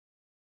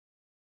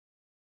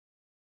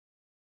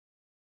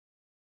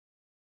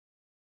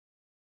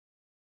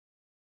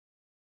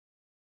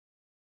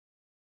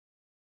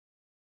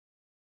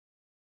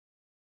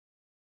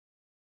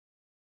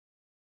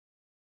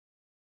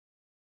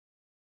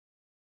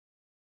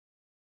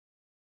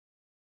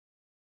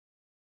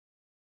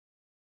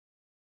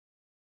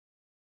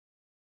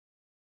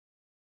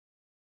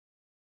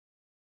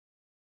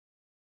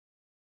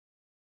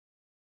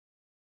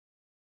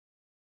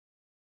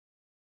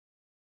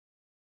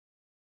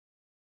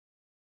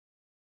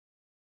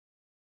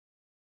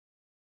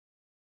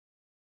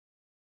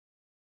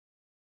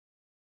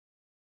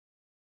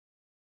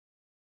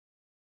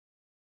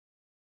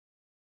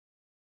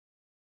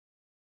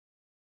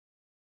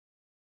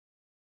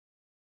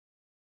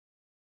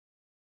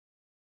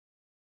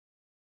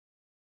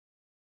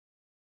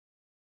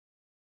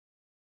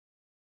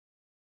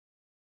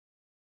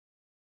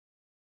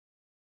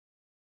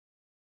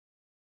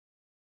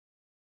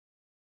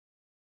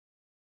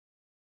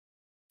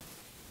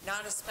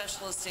not a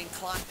specialist in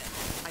climate,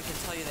 I can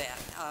tell you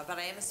that, but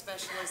I am a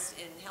specialist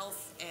in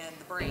health and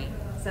the brain,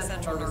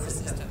 central nervous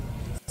system.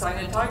 So I'm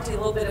going to talk to you a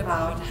little bit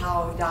about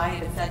how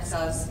diet affects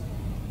us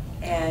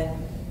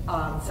and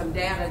some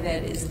data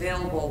that is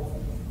available,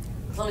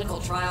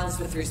 clinical trials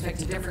with respect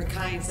to different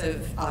kinds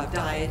of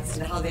diets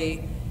and how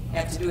they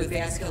have to do with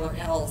vascular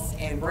health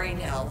and brain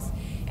health.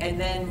 And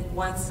then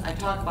once I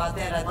talk about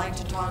that, I'd like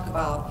to talk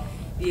about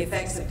the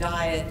effects of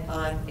diet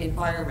on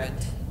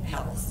environment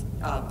health,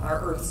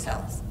 our Earth's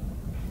health.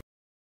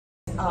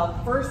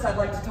 First, I'd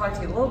like to talk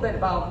to you a little bit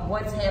about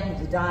what's happened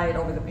to diet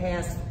over the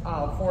past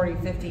 40,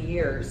 50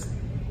 years.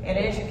 And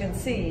as you can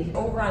see,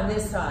 over on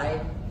this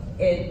side,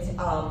 it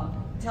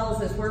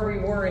tells us where we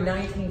were in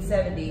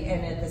 1970,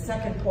 and at the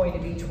second point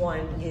of each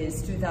one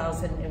is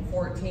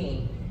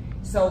 2014.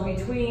 So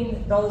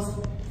between those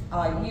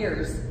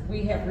years,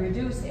 we have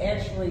reduced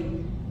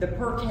actually the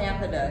per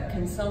capita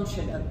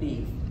consumption of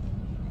beef.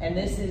 And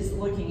this is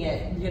looking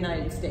at the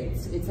United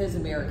States. It says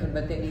American,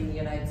 but they mean the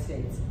United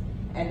States.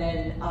 And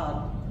then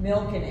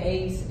milk and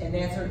eggs and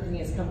that sort of thing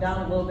has come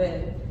down a little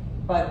bit.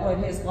 But what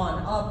has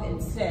gone up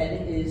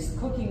instead is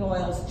cooking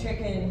oils,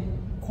 chicken,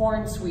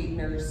 corn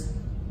sweeteners,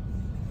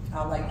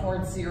 like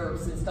corn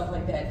syrups and stuff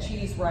like that,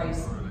 cheese,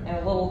 rice, and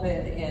a little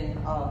bit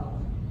in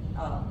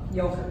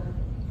yogurt.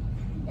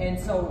 And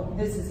so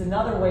this is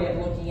another way of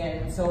looking at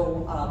it.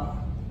 So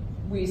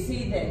we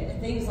see that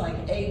things like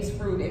eggs,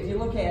 fruit, if you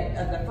look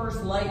at the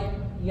first light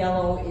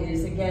yellow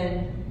is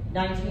again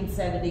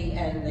 1970,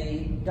 and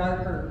the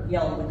darker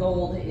yellow, the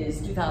gold,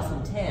 is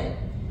 2010.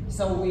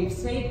 So we've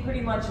stayed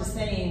pretty much the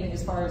same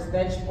as far as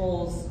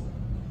vegetables,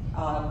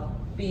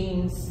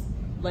 beans,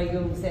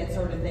 legumes, that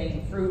sort of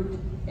thing, fruit,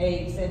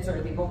 eggs, that sort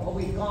of thing. But what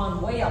we've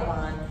gone way up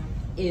on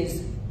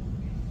is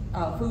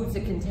foods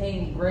that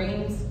contain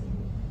grains,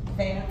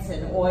 fats,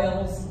 and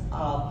oils,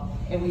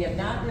 and we have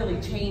not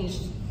really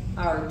changed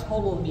our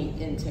total meat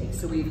intake.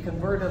 So we've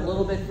converted a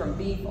little bit from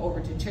beef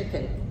over to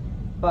chicken,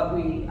 but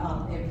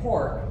and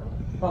pork,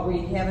 but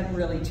we haven't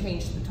really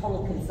changed the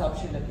total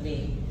consumption of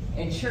meat.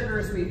 And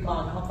sugars we've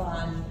gone up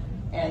on,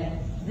 and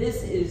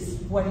this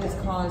is what has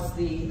caused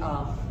the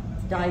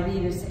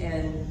diabetes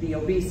and the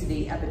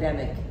obesity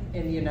epidemic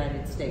in the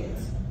United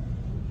States.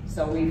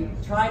 So we've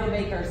tried to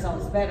make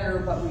ourselves better,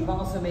 but we've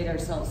also made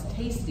ourselves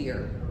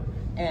tastier.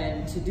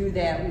 And to do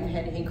that, we've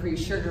had to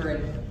increase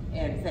sugar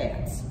and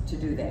fats to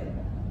do that.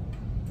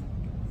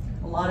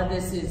 A lot of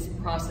this is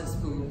processed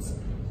foods,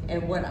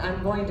 and what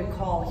I'm going to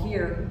call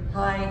here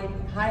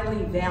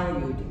highly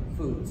valued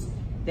foods.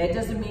 That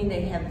doesn't mean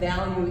they have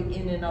value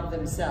in and of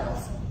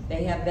themselves.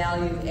 They have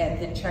value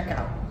at the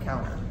checkout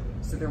counter,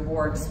 so they're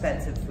more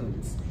expensive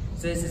foods.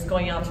 So this is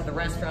going out to the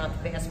restaurant,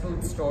 the fast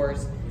food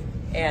stores,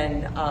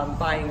 and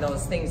buying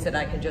those things that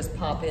I can just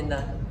pop in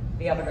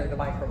the oven or the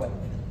microwave.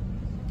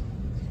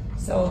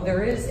 So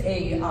there is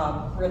a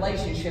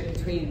relationship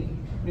between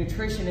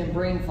nutrition and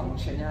brain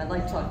function, and I'd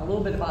like to talk a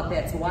little bit about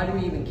that. So why do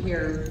we even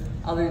care,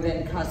 other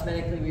than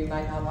cosmetically we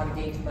might not want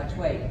to gain too much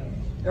weight?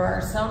 There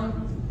are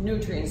some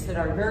nutrients that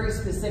are very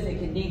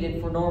specific and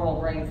needed for normal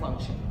brain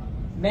function.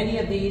 Many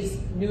of these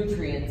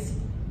nutrients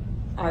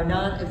are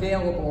not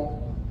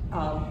available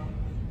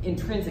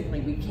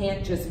intrinsically. We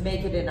can't just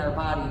make it in our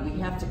body.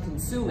 We have to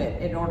consume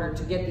it in order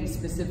to get these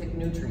specific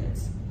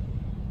nutrients.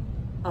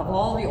 Of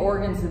all the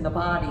organs in the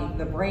body,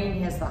 the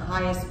brain has the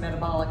highest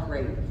metabolic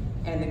rate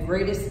and the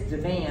greatest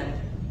demand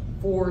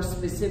for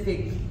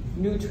specific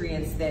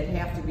nutrients that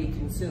have to be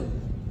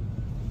consumed.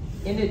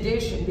 In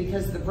addition,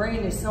 because the brain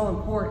is so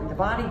important, the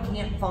body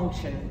can't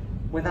function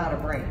without a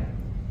brain.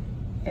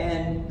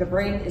 And the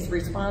brain is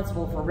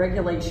responsible for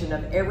regulation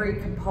of every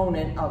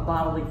component of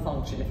bodily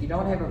function. If you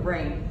don't have a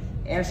brain,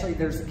 actually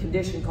there's a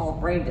condition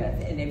called brain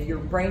death. And if your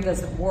brain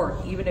doesn't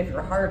work, even if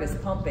your heart is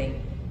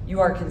pumping, you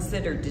are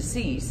considered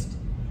deceased.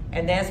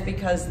 And that's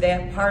because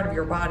that part of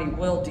your body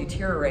will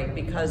deteriorate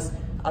because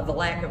of the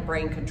lack of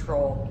brain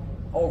control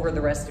over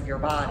the rest of your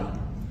body.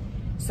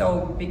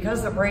 So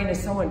because the brain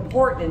is so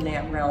important in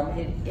that realm,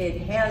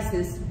 it has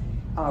this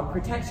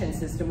protection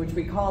system, which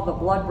we call the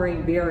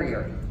blood-brain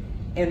barrier.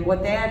 And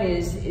what that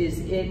is it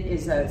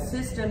is a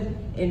system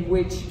in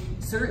which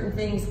certain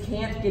things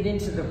can't get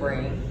into the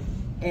brain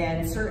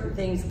and certain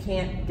things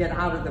can't get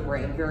out of the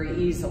brain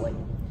very easily.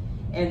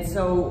 And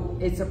so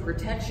it's a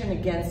protection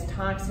against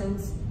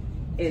toxins,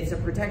 it's a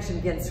protection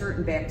against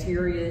certain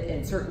bacteria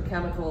and certain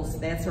chemicals,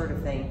 that sort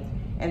of thing.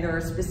 And there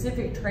are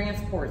specific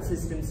transport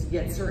systems to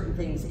get certain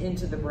things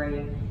into the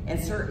brain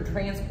and certain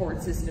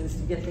transport systems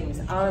to get things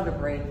out of the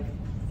brain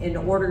in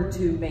order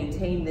to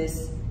maintain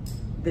this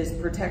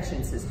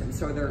protection system.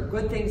 So there are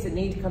good things that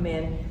need to come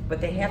in, but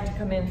they have to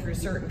come in through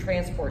certain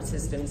transport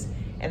systems.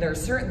 And there are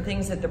certain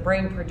things that the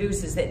brain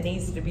produces that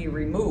needs to be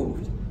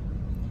removed.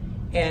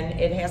 And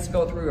it has to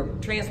go through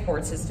a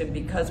transport system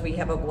because we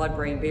have a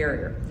blood-brain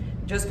barrier.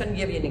 I'm just going to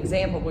give you an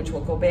example, which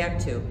we'll go back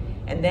to,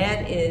 and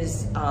that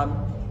is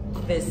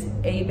this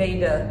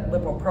A-beta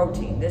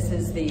lipoprotein. This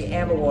is the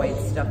amyloid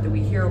stuff that we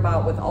hear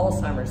about with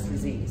Alzheimer's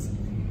disease.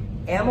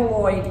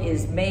 Amyloid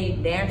is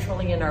made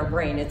naturally in our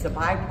brain. It's a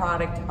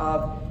byproduct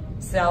of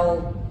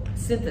cell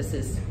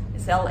synthesis,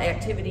 cell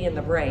activity in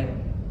the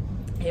brain,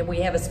 and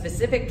we have a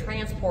specific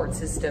transport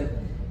system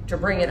to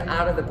bring it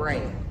out of the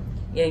brain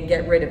and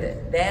get rid of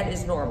it. That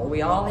is normal.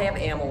 We all have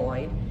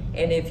amyloid,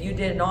 and if you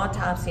did an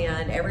autopsy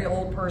on every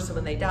old person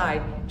when they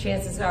died,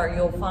 chances are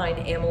you'll find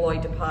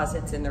amyloid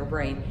deposits in their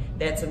brain.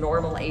 That's a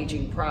normal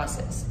aging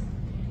process.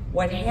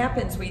 What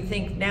happens, we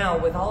think now,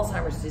 with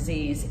Alzheimer's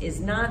disease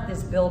is not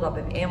this buildup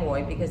of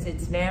amyloid because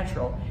it's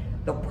natural.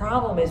 The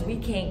problem is we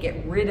can't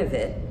get rid of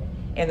it,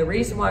 and the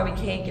reason why we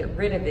can't get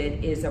rid of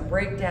it is a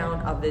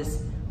breakdown of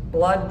this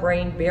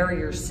blood-brain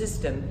barrier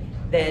system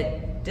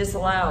that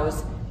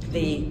disallows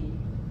the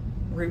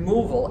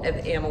removal of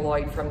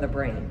amyloid from the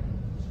brain.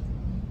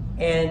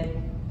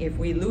 And if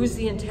we lose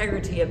the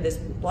integrity of this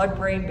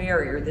blood-brain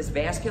barrier, this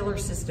vascular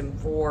system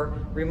for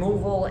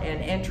removal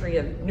and entry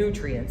of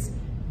nutrients,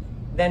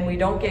 then we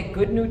don't get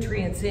good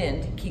nutrients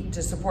in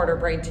to support our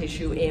brain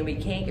tissue, and we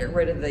can't get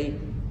rid of the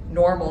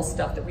normal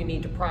stuff that we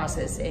need to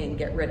process and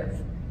get rid of.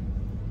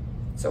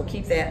 So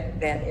keep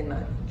that in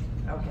mind.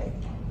 Okay.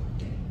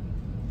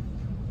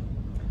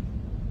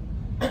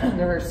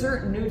 There are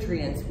certain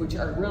nutrients which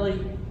are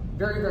really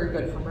very, very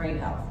good for brain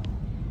health.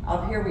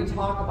 Up here we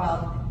talk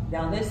about,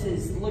 now this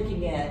is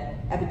looking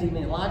at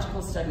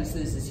epidemiological studies, so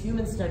this is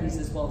human studies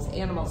as well as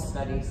animal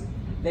studies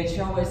that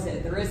show us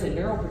that there is a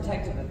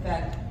neuroprotective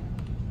effect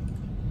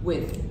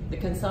with the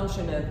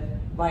consumption of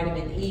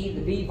vitamin E,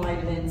 the B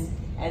vitamins,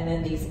 and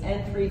then these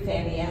N3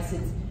 fatty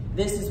acids.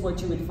 This is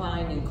what you would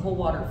find in cold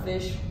water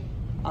fish,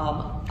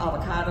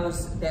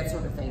 avocados, that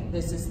sort of thing.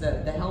 This is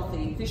the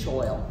healthy fish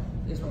oil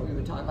is what we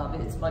would talk about,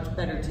 but it's much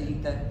better to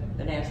eat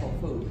the natural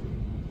food.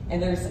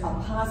 And there's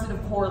a positive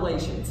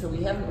correlation, so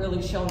we haven't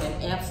really shown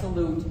an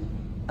absolute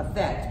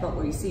effect, but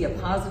we see a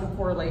positive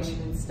correlation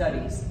in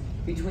studies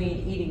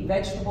between eating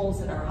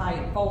vegetables that are high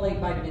in folate,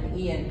 vitamin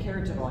E, and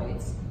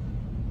carotenoids.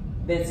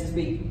 This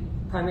is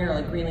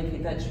primarily green leafy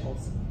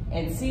vegetables.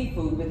 And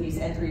seafood with these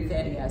N3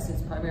 fatty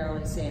acids,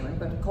 primarily salmon,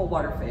 but cold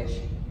water fish.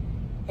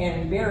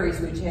 And berries,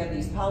 which have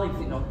these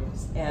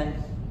polyphenols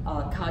and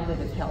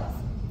cognitive health.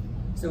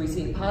 So we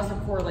see a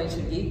positive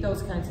correlation. If you eat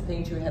those kinds of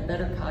things, you have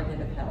better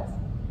cognitive health.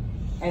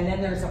 And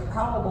then there's a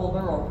probable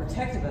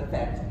neuroprotective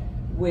effect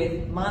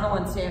with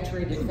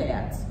monounsaturated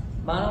fats.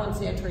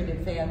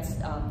 Monounsaturated fats,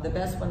 the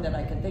best one that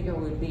I can think of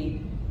would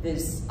be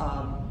this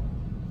olive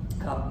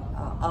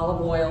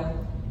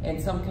oil and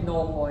some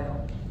canola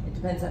oil. It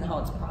depends on how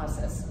it's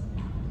processed.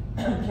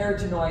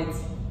 Carotenoids,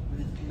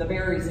 the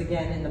berries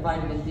again, and the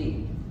vitamin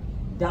D.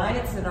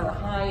 Diets that are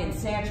high in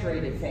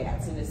saturated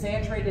fats, and a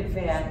saturated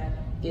fat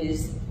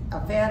is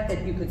a fat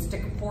that you could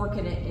stick a fork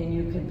in it and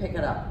you can pick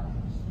it up.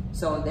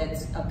 So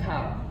that's a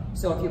cow.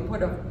 So if you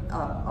put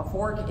a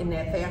fork in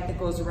that fat that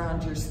goes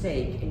around your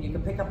steak and you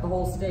can pick up the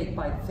whole steak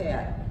by the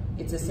fat,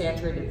 it's a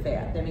saturated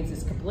fat. That means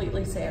it's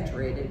completely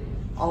saturated,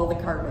 all the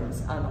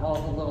carbons on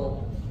all the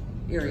little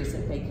areas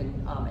that they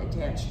can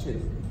attach to.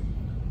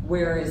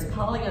 Whereas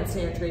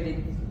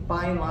polyunsaturated,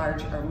 by and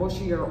large, are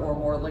mushier or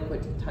more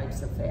liquid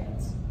types of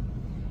fats.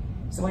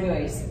 So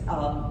anyways,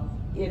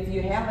 if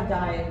you have a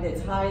diet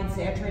that's high in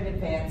saturated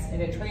fats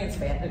and a trans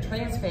fat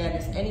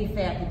is any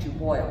fat that you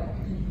boil.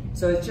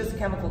 So it's just a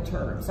chemical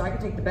term. So I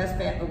can take the best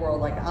fat in the world,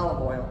 like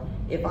olive oil.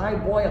 If I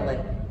boil it,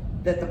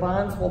 that the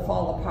bonds will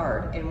fall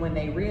apart, and when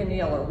they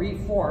reanneal or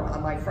reform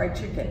on my fried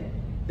chicken,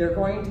 they're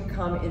going to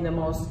come in the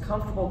most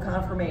comfortable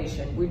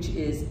conformation, which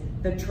is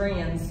the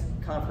trans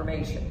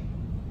conformation.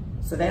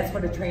 So that's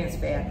what a trans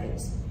fat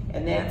is.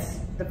 And that's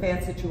the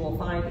fats that you will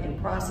find in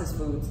processed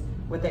foods.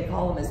 What they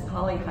call them is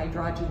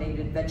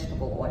polyhydrogenated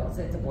vegetable oils.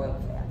 That's a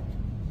boiled fat.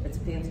 It's a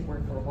fancy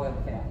word for a boiled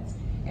fat.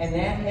 And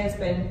that has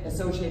been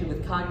associated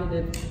with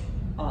cognitive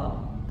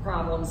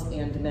problems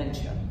and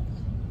dementia.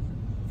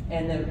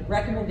 And the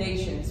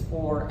recommendations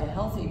for a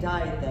healthy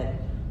diet, then,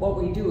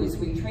 what we do is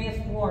we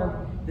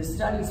transform the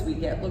studies we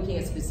get looking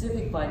at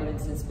specific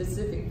vitamins and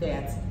specific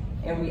fats,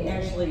 and we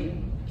actually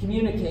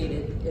communicate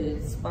it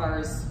as far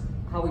as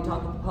how we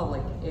talk to the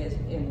public is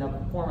in the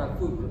form of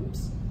food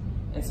groups.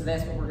 And so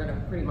that's what we're going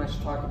to pretty much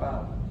talk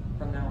about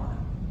from now on.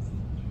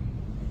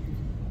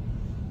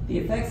 The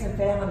effects of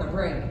fat on the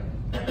brain.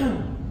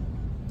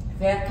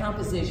 Fat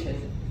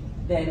composition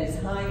that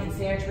is high in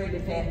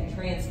saturated fat and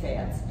trans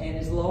fats and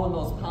is low in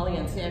those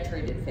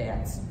polyunsaturated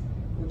fats,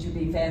 which would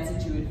be fats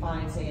that you would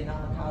find, say, in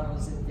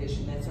avocados and fish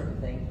and that sort of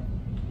thing,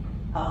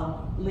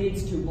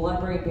 leads to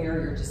blood-brain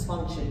barrier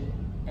dysfunction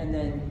and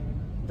then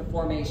the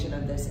formation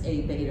of this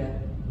A-beta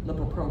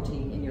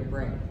lipoprotein in your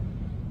brain.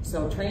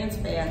 So trans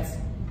fats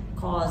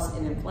cause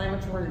an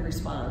inflammatory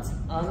response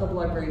on the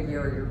blood-brain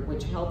barrier,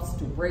 which helps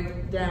to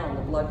break down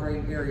the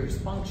blood-brain barrier's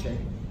function,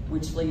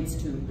 which leads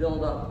to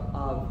buildup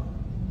of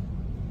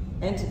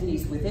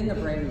entities within the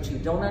brain which you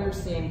don't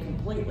understand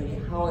completely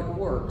how it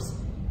works,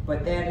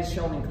 but that is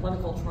shown in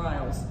clinical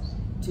trials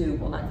to,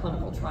 well, not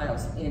clinical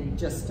trials, in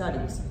just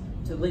studies,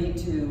 to lead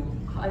to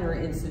higher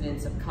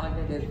incidence of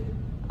cognitive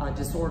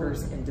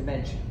disorders and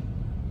dementia.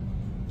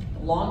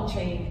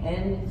 Long-chain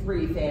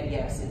N3 fatty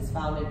acids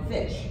found in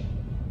fish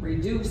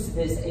reduce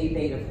this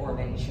A-beta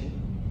formation,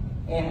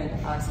 and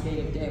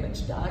oxidative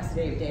damage. The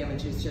oxidative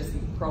damage is just the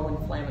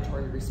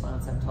pro-inflammatory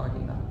response I'm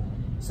talking about.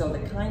 So the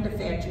kind of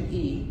fat you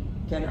eat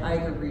can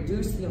either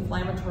reduce the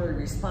inflammatory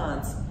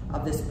response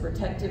of this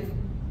protective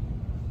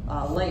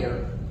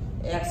layer,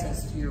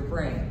 access to your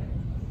brain,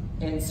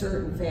 and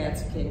certain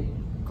fats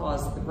can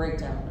cause the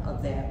breakdown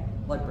of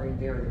that blood-brain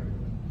barrier.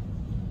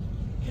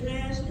 Can I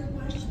ask a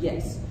question?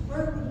 Yes.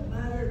 Where would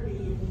butter be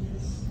in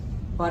this?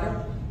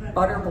 Butter?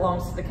 Butter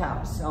belongs to the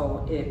cow,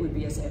 so it would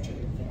be a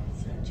saturated fat.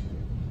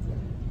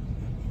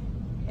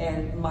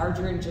 And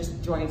margarine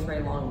just joins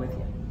right along with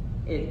you.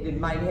 It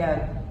might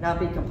not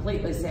be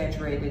completely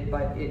saturated,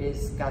 but it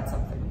has got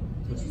something.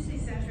 Did you say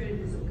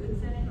saturated is a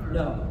good thing, or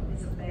no,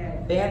 it's a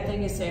bad thing? Bad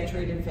thing is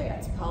saturated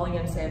fats,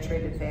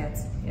 polyunsaturated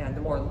fats, and the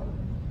more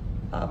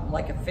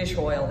like a fish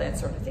oil, that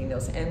sort of thing.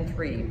 Those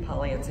N3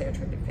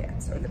 polyunsaturated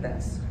fats are the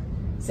best.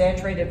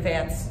 Saturated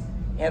fats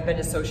have been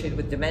associated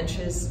with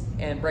dementias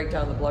and break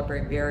down the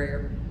blood-brain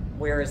barrier,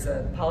 whereas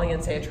the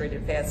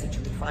polyunsaturated fats that you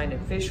would find in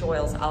fish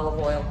oils, olive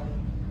oil,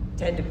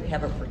 tend to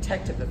have a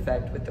protective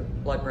effect with the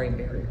blood-brain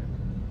barrier.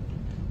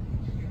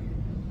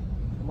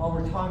 And while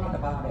we're talking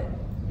about it,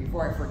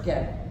 before I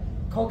forget,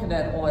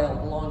 coconut oil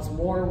belongs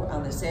more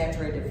on the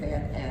saturated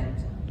fat end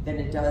than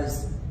it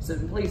does, so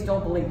please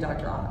don't believe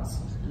Dr. Oz.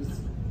 He's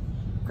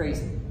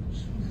crazy.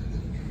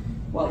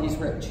 Well, he's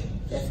rich.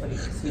 That's what he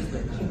is. He's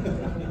rich.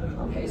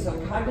 Okay, so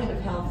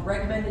cognitive health,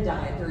 recommended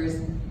diet.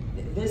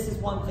 This is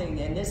one thing,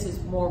 and this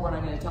is more what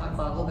I'm going to talk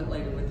about a little bit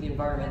later with the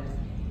environment,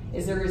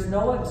 is there is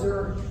no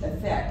observed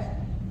effect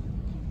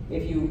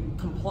if you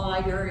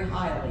comply very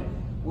highly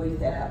with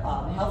the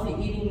healthy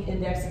eating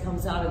index that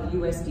comes out of the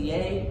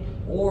USDA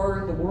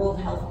or the World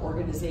Health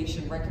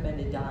Organization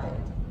recommended diet.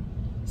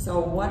 So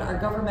what our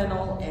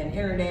governmental and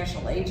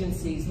international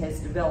agencies has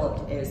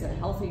developed as a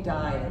healthy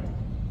diet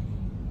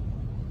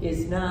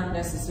is not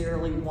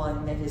necessarily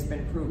one that has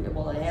been proven,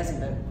 well, it hasn't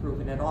been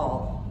proven at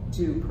all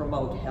to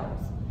promote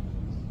health.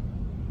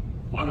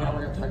 Wow. And now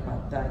we're going to talk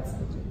about diets.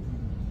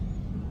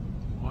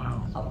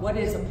 Wow. What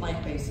is a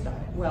plant-based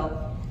diet?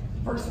 Well,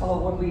 first of all,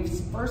 when we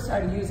first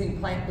started using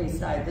plant-based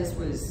diet, this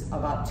was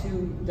about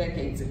 2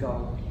 decades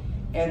ago.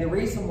 And the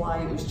reason why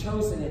it was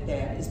chosen at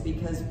that is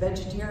because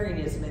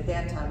vegetarianism at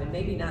that time, and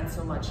maybe not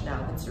so much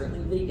now, but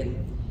certainly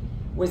vegan,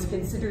 was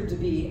considered to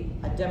be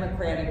a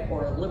democratic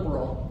or a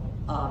liberal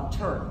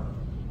term.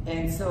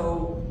 And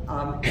so,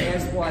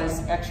 as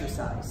was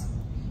exercise.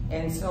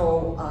 And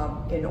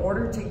so, in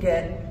order to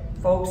get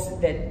folks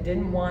that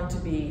didn't want to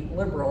be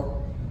liberal,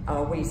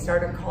 we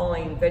started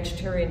calling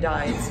vegetarian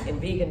diets and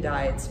vegan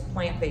diets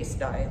plant-based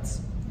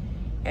diets.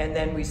 And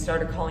then we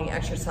started calling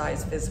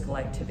exercise physical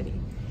activity.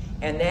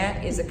 And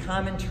that is a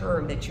common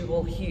term that you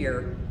will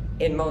hear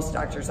in most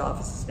doctors'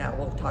 offices now.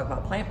 We'll talk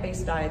about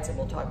plant-based diets and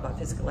we'll talk about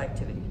physical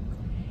activity.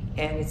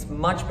 And it's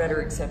much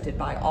better accepted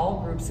by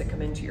all groups that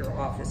come into your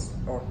office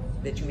or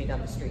that you meet on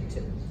the street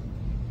too.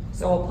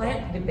 So a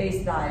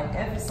plant-based diet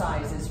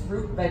emphasizes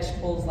fruit,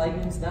 vegetables,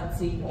 legumes, nuts,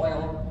 seed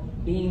oil,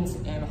 beans,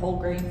 and whole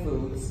grain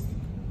foods,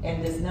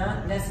 and does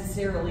not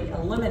necessarily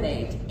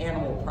eliminate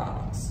animal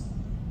products.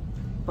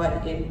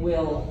 But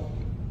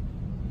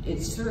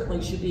it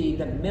certainly should be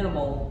the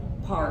minimal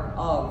part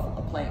of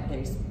a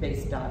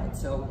plant-based diet.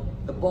 So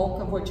the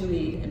bulk of what you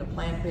eat in a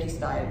plant-based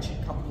diet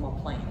should come from a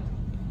plant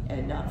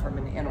and not from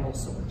an animal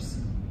source.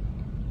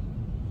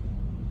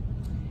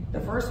 The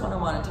first one I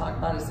want to talk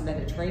about is the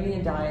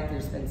Mediterranean diet.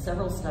 There's been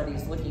several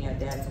studies looking at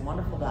that. It's a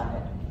wonderful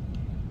diet.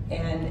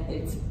 And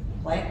it's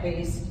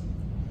plant-based,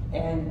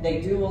 and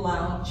they do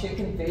allow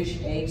chicken, fish,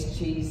 eggs,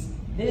 cheese.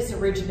 This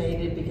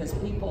originated because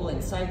people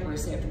in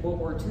Cyprus after World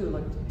War II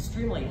looked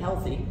extremely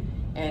healthy,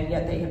 and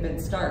yet they have been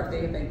starved.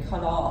 They have been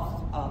cut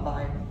off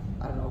by,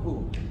 I don't know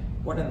who,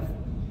 one of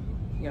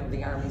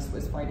the armies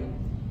was fighting.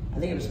 I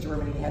think it was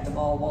Germany, had them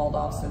all walled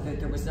off so that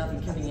there was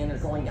nothing coming in or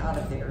going out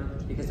of there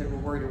because they were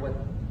worried of what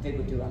they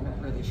would do. I'm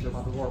not really sure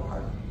about the war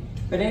part.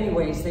 But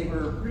anyways, they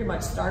were pretty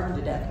much starving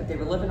to death, but they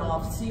were living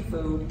off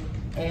seafood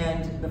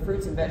and the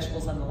fruits and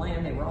vegetables on the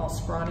land. They were all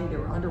scrawny, they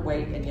were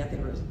underweight, and yet they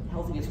were as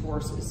healthy as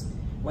horses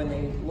when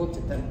they looked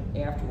at them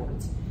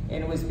afterwards.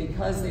 And it was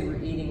because they were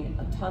eating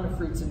a ton of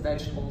fruits and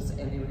vegetables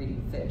and they were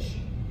eating fish.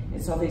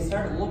 And so they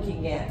started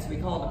looking at, so we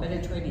call it a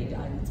Mediterranean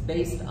diet. It's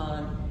based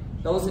on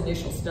those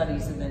initial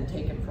studies and then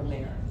taken from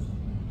there.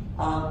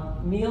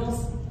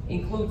 Meals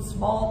include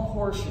small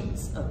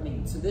portions of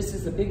meat. So this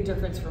is a big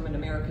difference from an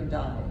American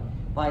diet.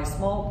 By a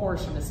small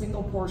portion, a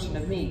single portion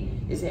of meat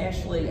is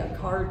actually a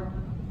card,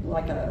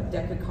 like a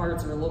deck of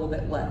cards or a little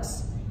bit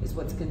less, is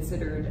what's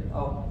considered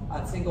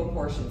a single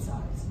portion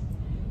size.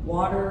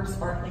 Water,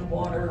 sparkling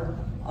water,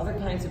 other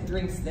kinds of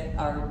drinks that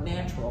are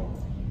natural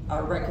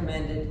are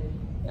recommended.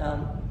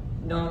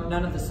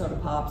 None of the soda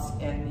pops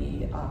and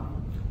the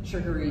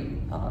sugary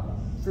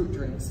fruit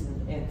drinks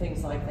and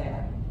things like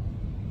that.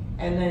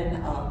 And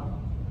then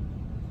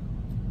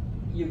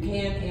you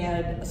can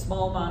add a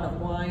small amount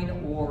of wine,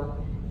 or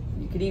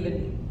you could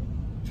even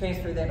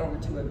transfer that over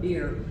to a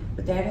beer,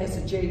 but that has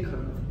a J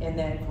curve. And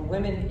then for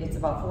women, it's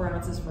about 4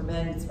 ounces. For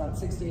men, it's about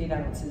 6 to 8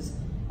 ounces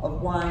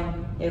of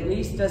wine. At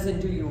least doesn't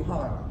do you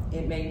harm.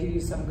 It may do you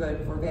some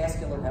good for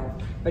vascular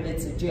health, but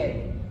it's a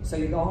J. So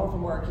you go home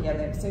from work, you have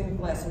that same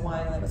glass of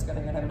wine, that was going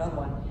to have another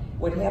one.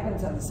 What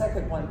happens on the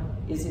second one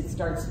is it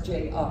starts to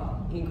J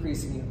up,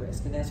 increasing your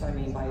risk, and that's what I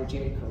mean by a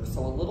J curve.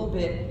 So a little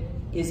bit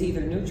is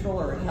either neutral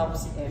or it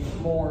helps,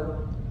 and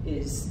more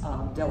is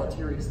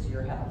deleterious to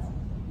your health.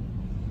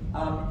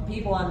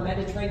 People on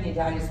Mediterranean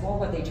diet is more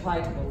what they try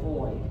to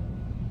avoid,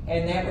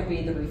 and that would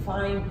be the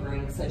refined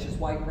grains such as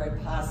white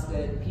bread,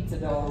 pasta, pizza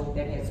dough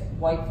that has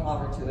white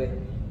flour to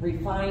it,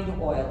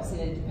 refined oils,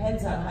 and it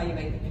depends on how you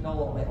make the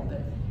canola oil.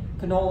 But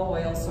canola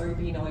oil,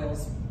 soybean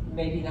oils,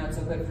 maybe not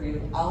so good for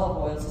you. Olive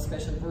oils,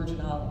 especially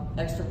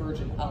extra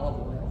virgin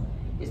olive oil,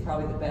 is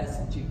probably the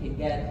best that you can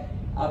get.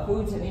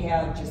 Foods that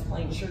have just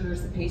plain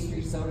sugars, the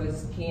pastry,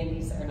 sodas,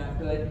 candies are not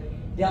good.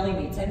 Deli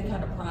meats, any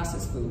kind of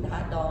processed food,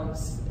 hot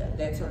dogs,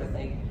 that sort of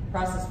thing.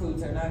 Processed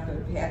foods are not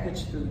good,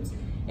 packaged foods.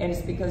 And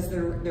it's because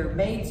they're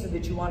made so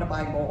that you want to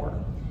buy more.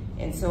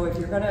 And so if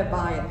you're going to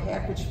buy a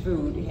packaged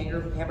food,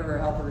 hamburger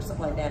helper or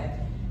something like that,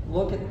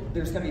 look at,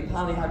 there's going to be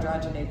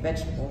polyhydrogenated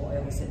vegetable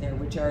oils in there,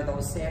 which are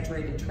those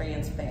saturated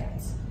trans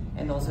fats.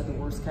 And those are the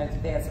worst kinds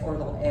of fats, or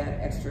they'll add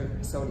extra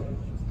sodium.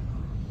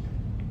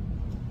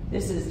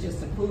 This is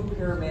just a food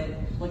pyramid,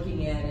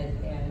 looking at it,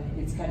 and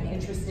it's kind of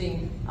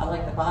interesting. I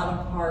like the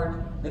bottom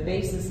part. The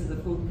basis of the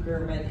food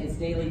pyramid is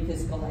daily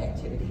physical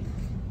activity.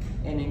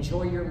 And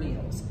enjoy your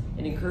meals.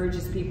 It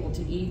encourages people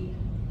to eat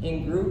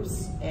in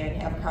groups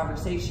and have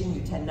conversation.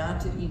 You tend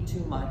not to eat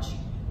too much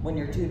when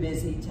you're too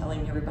busy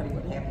telling everybody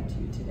what happened to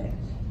you today.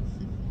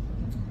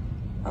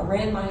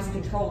 Randomized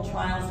controlled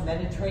trials,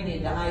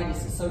 Mediterranean diet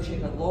is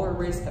associated with lower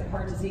risk of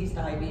heart disease,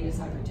 diabetes,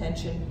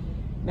 hypertension,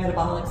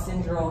 metabolic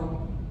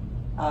syndrome,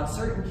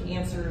 certain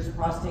cancers,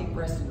 prostate,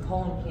 breast, and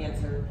colon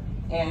cancer,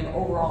 and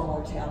overall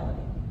mortality.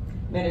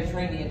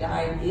 Mediterranean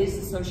diet is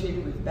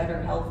associated with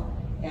better health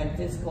and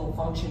physical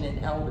function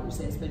in elders.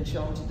 It's been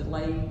shown to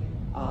delay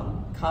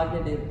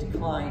cognitive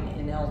decline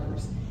in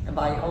elders. And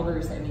by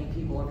elders, I mean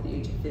people over the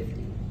age of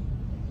 50.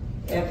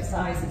 It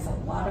emphasizes a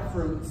lot of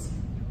fruits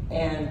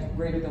and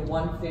greater than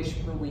 1 fish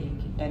per week.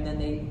 And then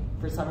they,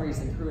 for some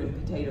reason, threw in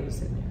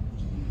potatoes in there.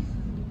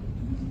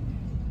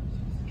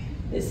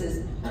 This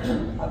is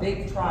a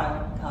big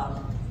trial,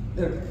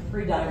 the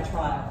pre-diet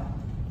trial,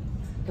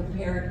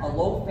 compared a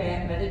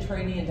low-fat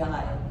Mediterranean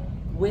diet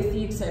with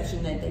the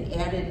exception that they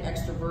added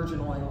extra virgin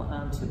oil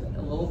onto it,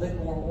 a little bit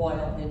more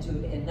oil into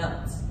it, and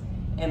nuts.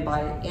 And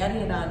by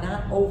adding it on,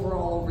 not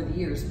overall over the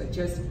years, but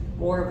just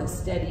more of a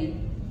steady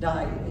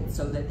diet,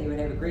 so that they would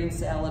have a green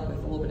salad with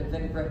a little bit of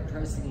vinaigrette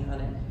dressing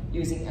on it,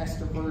 using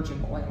extra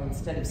virgin oil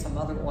instead of some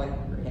other oil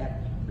you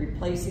had,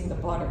 replacing the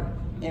butter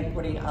and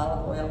putting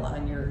olive oil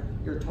on your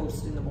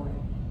toast in the morning,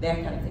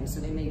 that kind of thing. So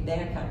they made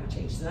that kind of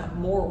change. So not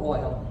more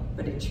oil,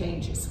 but a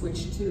change, a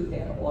switch to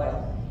that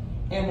oil.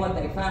 And what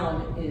they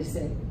found is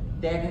that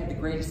that had the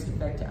greatest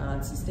effect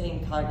on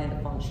sustained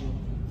cognitive function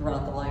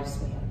throughout the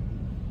lifespan.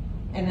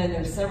 And then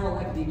there's several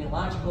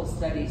epidemiological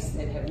studies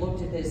that have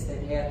looked at this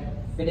that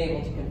have been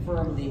able to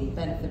confirm the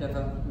benefit of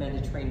a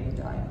Mediterranean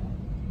diet.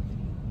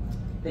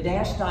 The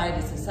DASH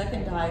diet is the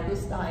second diet.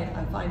 This diet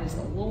I find is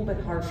a little bit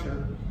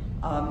harsher.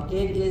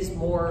 It is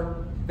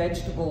more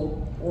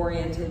vegetable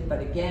oriented, but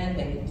again,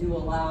 they do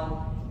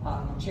allow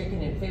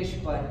chicken and fish,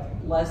 but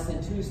less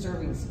than 2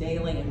 servings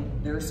daily,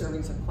 and their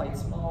servings are quite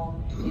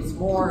small. It's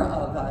more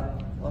of a,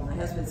 well, my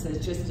husband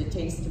says, just a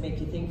taste to make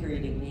you think you're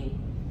eating meat.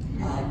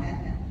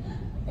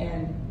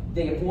 And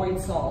they avoid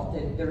salt,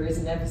 and there is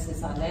an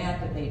emphasis on that,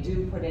 but they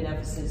do put an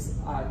emphasis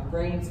on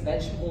grains,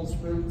 vegetables,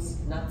 fruits,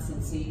 nuts,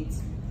 and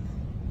seeds.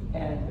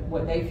 And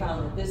what they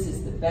found that this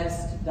is the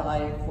best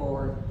diet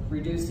for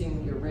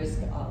reducing your risk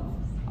of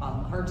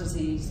heart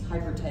disease,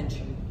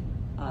 hypertension.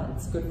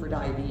 It's good for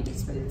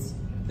diabetes, but it's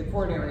the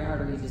coronary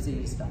artery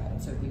disease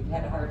diet. So if you've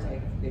had a heart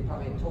attack, they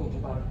probably have told you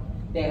about a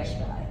DASH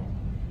diet.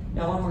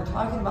 Now, when we're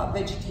talking about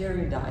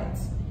vegetarian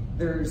diets,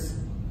 there's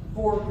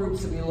 4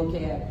 groups that we look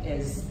at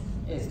as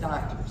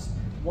doctors.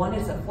 One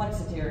is a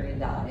flexitarian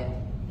diet,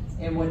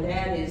 and what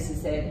that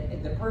is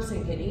that the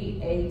person can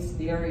eat eggs,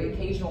 dairy,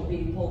 occasional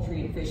beef,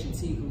 poultry, and fish and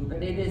seafood,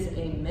 but it is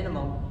a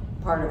minimum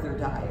part of their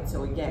diet.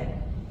 So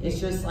again, it's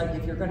just like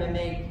if you're going to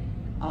make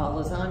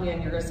lasagna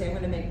and you're going to say, I'm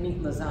going to make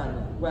meat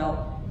lasagna.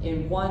 Well,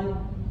 in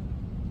 1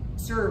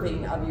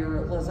 serving of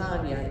your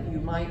lasagna, you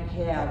might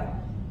have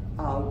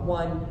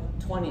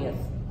 1/20th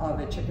of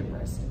a chicken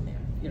breast in there.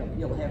 You know,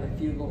 you'll have a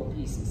few little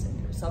pieces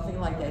in there, something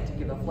like that to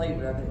give a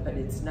flavor of it, but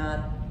it's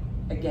not,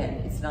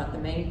 again, it's not the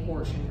main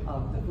portion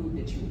of the food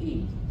that you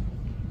eat.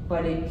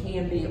 But it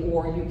can be,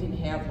 or you can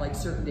have like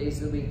certain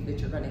days of the week that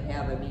you're going to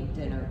have a meat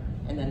dinner,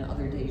 and then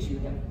other days you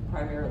have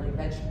primarily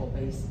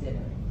vegetable-based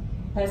dinner.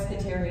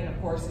 Pescatarian, of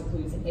course,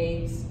 includes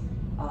eggs,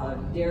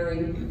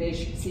 dairy,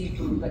 fish,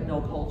 seafood, but no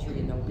poultry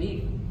and no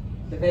beef.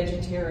 The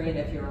vegetarian,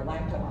 if you're a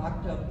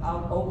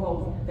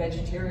lacto-ovo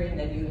vegetarian,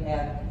 then you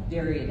have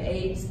dairy and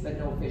eggs, but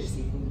no fish,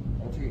 seafood,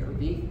 poultry, or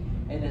beef.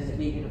 And then the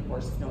vegan, of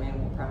course, no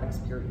animal products,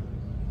 period.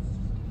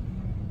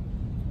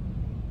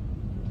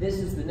 This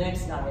is the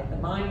next diet. The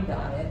MIND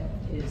diet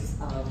is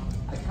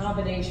a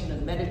combination of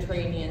the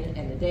Mediterranean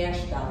and the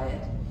DASH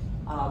diet.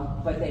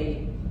 but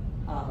they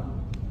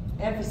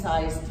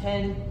emphasize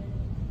 10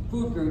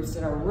 food groups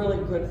that are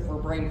really good for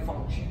brain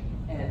function.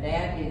 And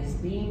that is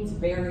beans,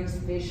 berries,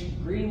 fish,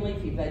 green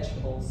leafy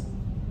vegetables,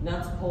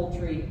 nuts,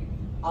 poultry,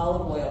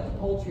 olive oil. The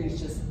poultry is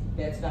just,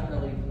 that's not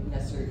really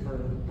necessary for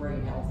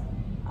brain health.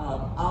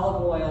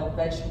 Olive oil,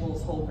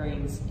 vegetables, whole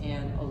grains,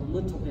 and a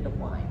little bit of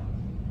wine.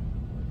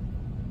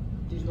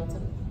 Did you want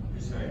something?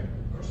 Just a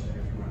question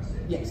if you want to say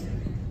it. Yes. Can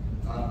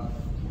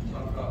you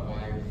talk about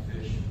why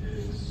fish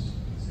is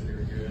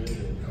considered good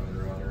and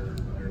other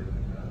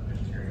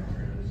vegetarian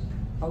alternatives?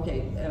 Okay,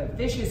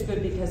 fish is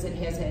good because it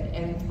has that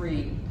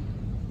N3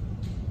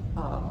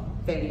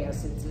 fatty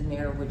acids in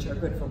there, which are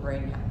good for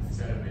brain health. Is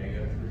that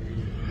omega-3?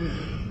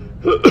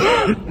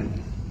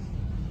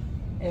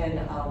 And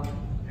are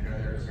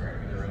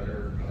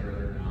there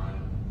other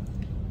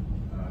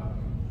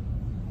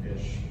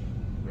non-fish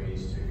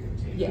ways to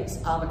contain? yes,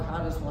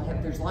 avocados will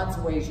have, there's lots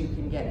of ways you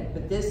can get it,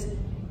 but this,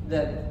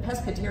 the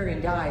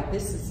pescatarian diet,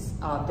 this is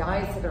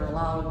diets that are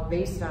allowed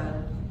based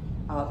on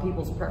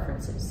people's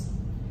preferences.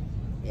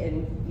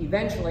 And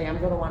eventually I'm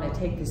going to want to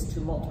take this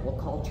to multiple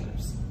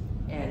cultures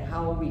and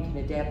how we can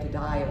adapt a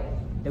diet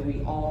that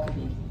we all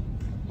can be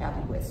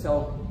happy with.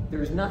 So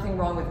there's nothing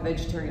wrong with a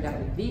vegetarian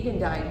diet. The vegan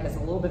diet has a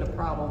little bit of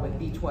problem with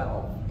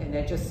B12, and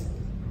that just,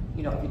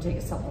 you know, if you take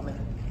a supplement,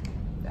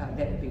 that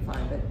would be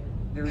fine, but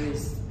there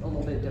is a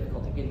little bit of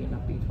difficulty getting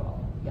enough B12.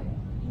 Yeah.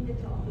 In the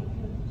topic,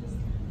 just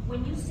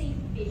when you say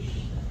fish,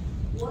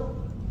 what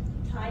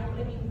type?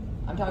 I mean,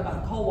 I'm talking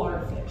about cold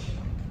water fish.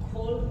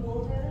 Cold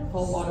water,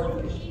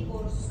 Cold-water fish. salty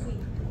or sweet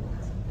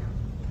water?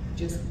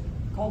 Just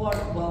cold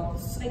water.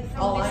 Well, Like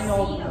from all the I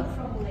know, sea or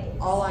from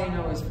lakes? all I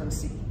know is from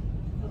sea.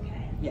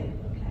 Okay. Yeah.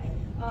 Okay.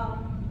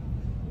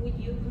 Would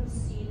you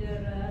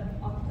consider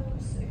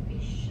octopus a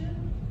fish?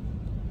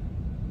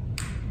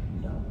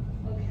 No.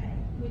 Okay.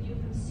 Would you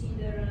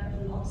consider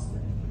a lobster a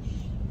fish?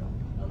 No.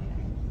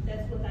 Okay.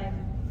 That's what I.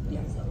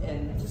 Yeah. So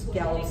And I just want to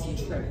scallops make and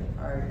sure. shrimp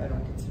are, I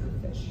don't consider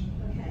fish.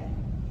 Okay.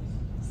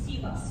 Sea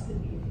bass could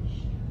be a fish.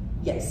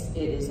 Yes,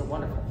 it is a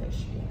wonderful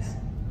fish. Yes.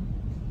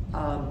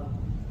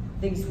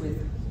 Things with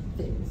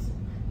fins.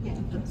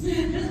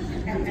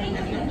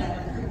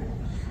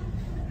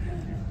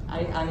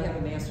 I have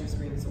a master's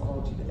degree in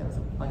zoology, but that was a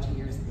bunch of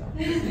years ago.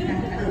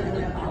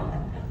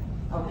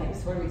 Okay,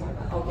 so what are we talking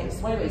about? Okay,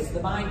 so anyways, the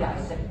vine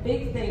diet. The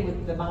big thing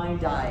with the vine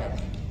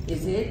diet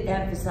is it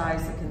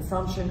emphasizes the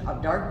consumption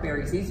of dark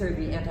berries. These are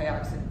the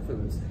antioxidant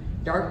foods.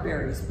 Dark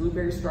berries,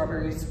 blueberries,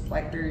 strawberries,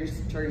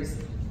 blackberries, cherries,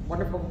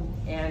 wonderful,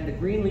 and the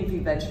green leafy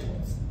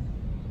vegetables.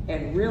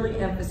 And really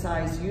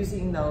emphasize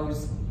using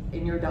those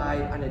in your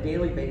diet on a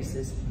daily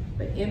basis,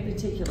 but in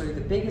particular,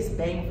 the biggest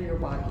bang for your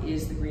buck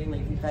is the green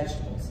leafy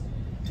vegetables,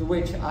 to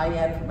which I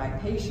add for my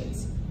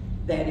patients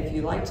that if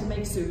you like to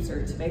make soups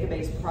or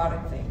tomato-based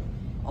product thing,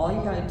 all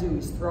you gotta do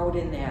is throw it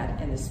in that,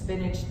 and the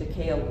spinach, the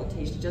kale will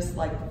taste just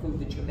like the food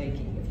that you're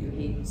making if you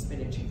hate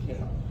spinach and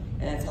kale.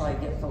 And that's how I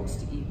get folks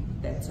to eat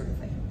that sort of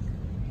thing.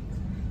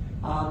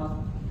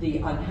 The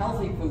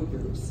unhealthy food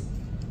groups,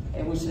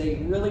 and which they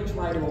really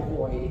try to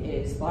avoid,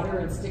 is butter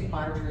and stick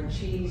margarine,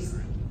 cheese,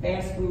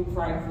 fast food,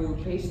 fried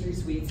food, pastry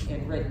sweets,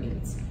 and red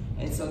meats.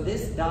 And so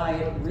this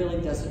diet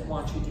really doesn't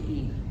want you to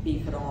eat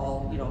beef at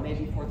all, you know,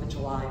 maybe 4th of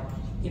July.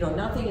 You know,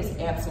 nothing is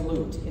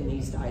absolute in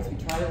these diets. We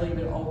try to leave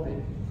it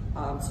open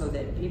so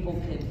that people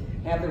can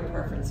have their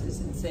preferences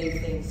and say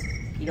things,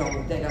 you know,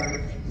 that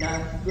are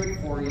not good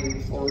for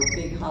you for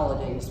big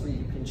holidays where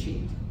you can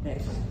cheat, that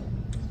kind of thing.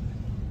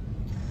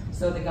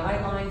 So the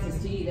guidelines is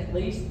to eat at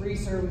least 3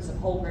 servings of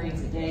whole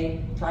grains a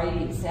day. Try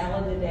to eat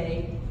salad a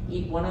day.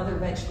 Eat 1 other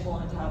vegetable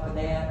on top of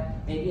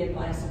that. Maybe a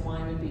glass of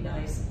wine would be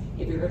nice.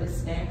 If you're going to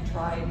snack,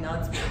 try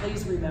nuts. But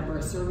please remember,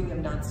 a serving of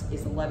nuts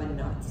is 11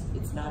 nuts.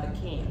 It's not a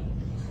can.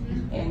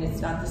 And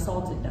it's not the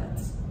salted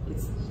nuts.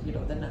 It's, you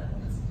know, the nuts.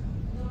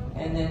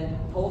 And then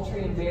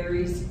poultry and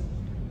berries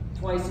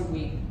twice a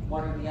week,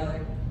 1 or the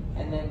other.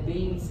 And then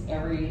beans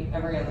every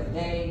other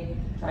day.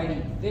 Try to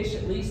eat fish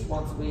at least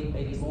once a week,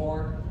 maybe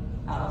more.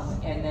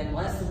 And then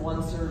less than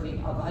 1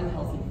 serving of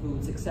unhealthy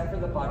foods, except for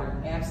the butter.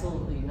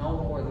 Absolutely no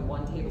more than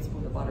 1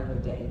 tablespoon of butter a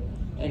day.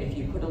 And if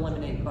you could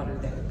eliminate butter,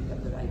 that would be a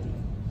good idea.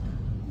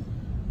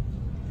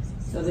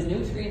 So the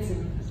nutrients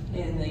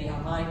in the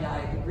vine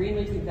diet, the green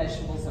leafy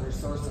vegetables are a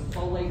source of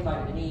folate,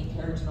 vitamin E,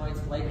 carotenoids,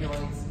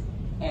 flavonoids,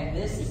 and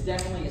this is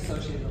definitely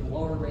associated with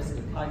lower risk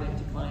of cognitive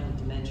decline and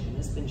dementia.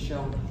 This has been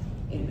shown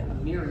in a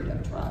myriad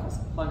of trials,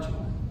 a bunch of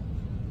them.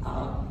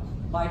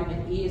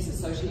 Vitamin E is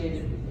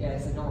associated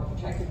as a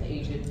neuroprotective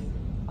agent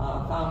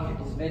found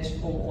in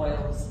vegetable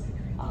oils,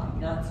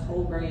 nuts,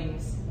 whole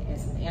grains,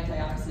 as an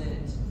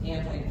antioxidant,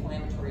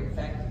 anti-inflammatory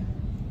effect.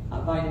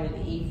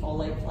 Vitamin E,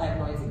 folate,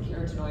 flavonoids, and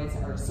carotenoids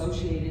are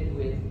associated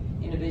with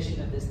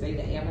inhibition of this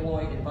beta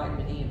amyloid, and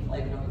vitamin E and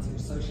flavonoids are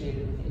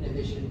associated with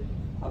inhibition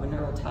of a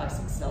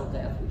neurotoxic cell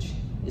death, which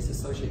is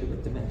associated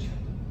with dementia.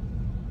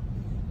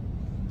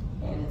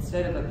 And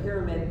instead of a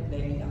pyramid,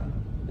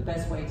 the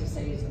best way to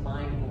say is the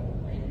mind bowl.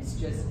 And it's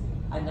just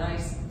a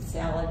nice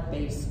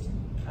salad-based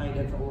kind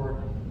of,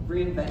 or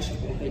green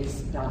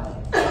vegetable-based diet.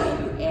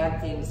 And you add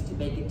things to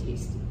make it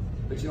tasty.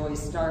 But you always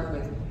start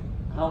with,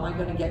 how am I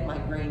going to get my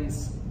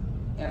grains,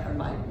 or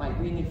my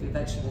green leafy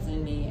vegetables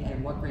in me,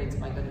 and what grains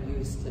am I going to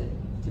use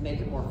to make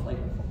it more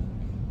flavorful?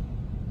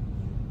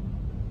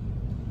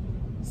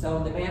 So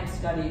in the MAP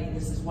study,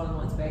 this is one of the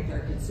ones back there,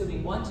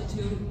 consuming 1 to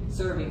 2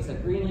 servings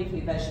of green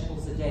leafy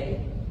vegetables a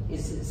day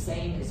is the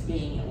same as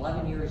being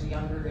 11 years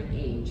younger in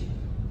age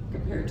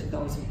compared to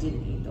those who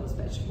didn't eat those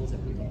vegetables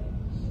every day.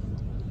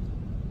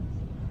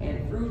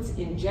 And fruits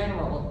in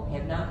general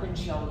have not been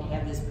shown to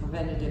have this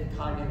preventative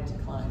cognitive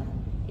decline.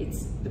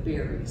 It's the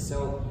berries.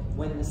 So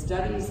when the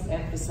studies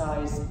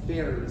emphasize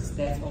berries,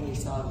 that's when we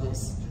saw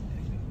this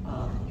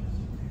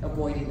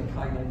avoiding the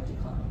cognitive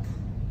decline.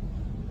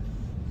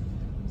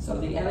 So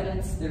the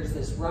evidence, there's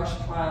this RUSH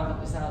trial that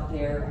was out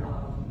there,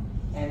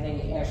 and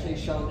they actually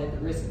showed that the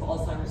risk of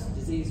Alzheimer's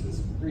disease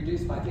was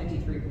reduced by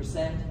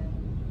 53%.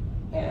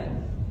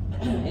 And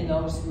in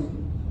those who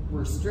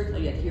were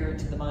strictly adherent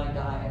to the MIND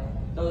diet,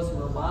 those who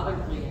were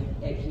moderately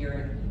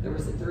adherent, there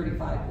was a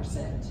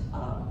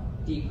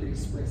 35%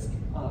 decreased risk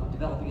of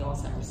developing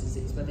Alzheimer's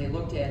disease. But they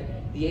looked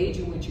at the age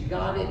in which you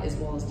got it as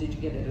well as did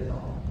you get it at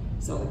all.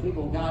 So the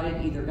people who got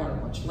it either got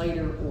it much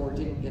later or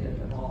didn't get it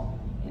at all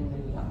in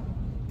the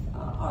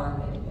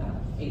arm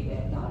that ate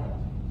that diet.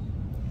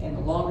 And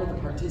the longer the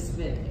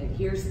participant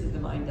adheres to the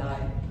MIND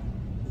diet,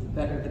 the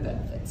better the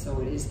benefit. So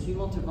it is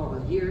cumulative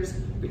over years,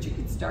 but you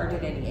can start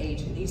at any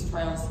age. And these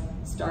trials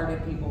start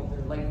at people in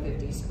their late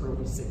 50s,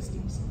 early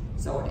 60s.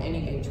 So at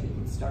any age we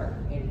can start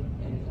any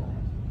diet.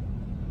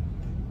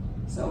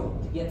 So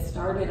to get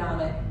started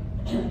on it,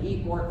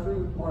 eat more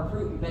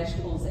fruit and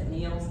vegetables at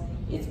meals.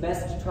 It's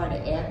best to try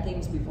to add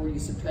things before you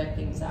subtract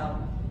things out.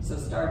 So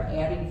start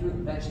adding fruit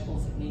and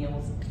vegetables at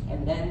meals,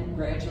 and then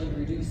gradually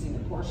reducing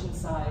the portion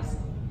size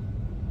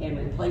and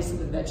replace it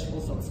with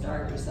vegetables. Don't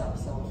starve yourself.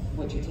 So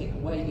what you take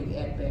away, you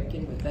add back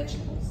in with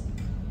vegetables.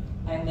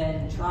 And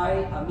then try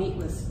a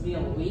meatless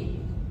meal a week.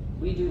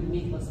 We do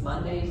meatless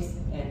Mondays,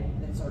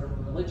 and it's sort of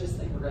a religious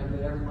thing. We're going to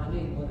do it every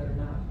Monday, whether or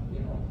not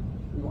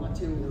we want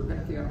to. We're going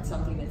to figure out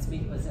something that's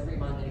meatless every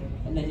Monday,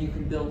 and then you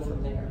can build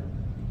from there,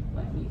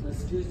 like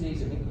meatless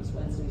Tuesdays or meatless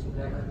Wednesdays,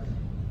 whatever.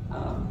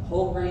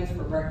 Whole grains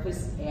for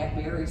breakfast, add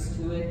berries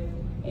to it,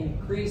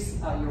 increase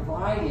your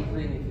variety of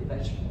green leafy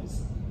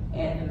vegetables.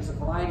 And there's a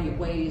variety of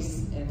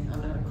ways, and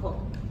I'm not a cook,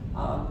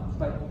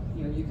 but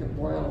you can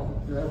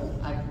boil, grill.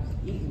 I've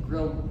eaten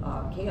grilled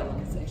kale,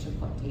 and it's actually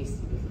quite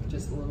tasty with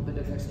just a little bit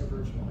of extra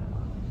virgin oil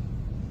on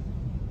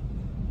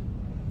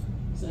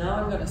it. So now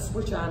I'm going to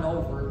switch on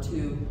over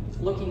to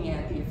looking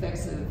at the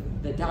effects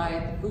of the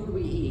diet, the food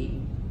we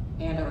eat,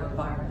 and our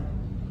environment.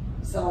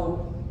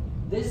 So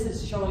this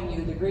is showing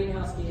you the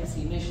greenhouse gas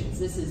emissions.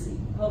 This is the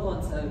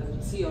equivalence of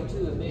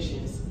CO2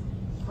 emissions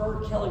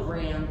per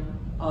kilogram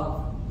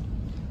of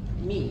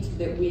meat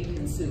that we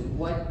consume.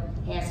 What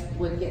has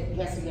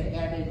to get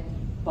added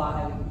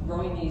by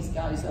growing these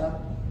guys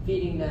up,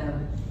 feeding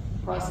them,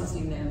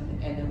 processing them,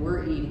 and then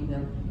we're eating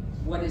them.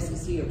 What is the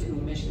CO2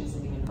 emissions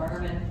in the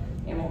environment?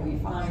 And what we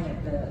find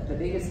that the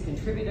biggest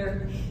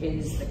contributor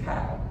is the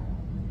cow,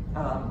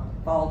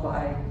 followed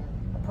by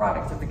a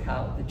product of the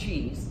cow, the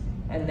cheese.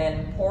 And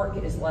then pork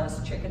is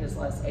less, chicken is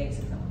less, eggs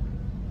and milk.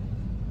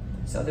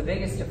 So the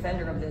biggest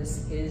offender of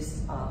this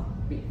is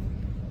beef.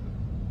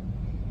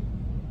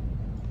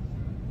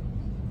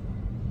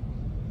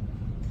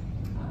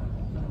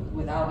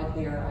 Without it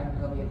there,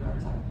 I'm really having a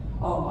hard time.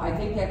 Oh, I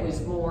think that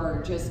was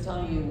more just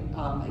telling you,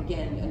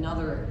 again,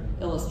 another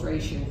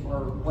illustration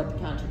for what the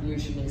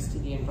contribution is to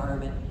the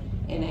environment.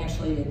 And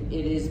actually,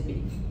 it is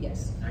beef,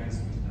 yes. I can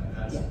speak to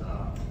that.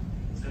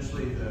 That's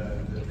essentially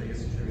the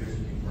biggest contributors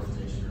to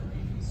deforestation are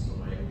beef and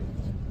soy,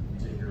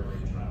 particularly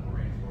in tropical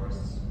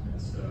rainforests.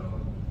 And so,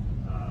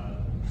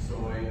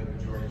 soy, the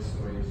majority of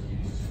soy is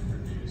used to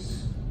produce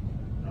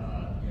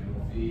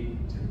animal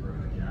feed to grow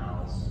the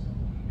cows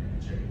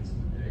and the chickens and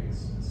the pigs.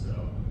 And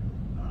so,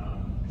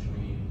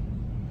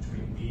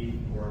 between beef,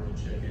 pork, and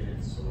chicken,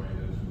 and soy,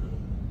 those are the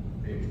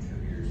big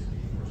contributors to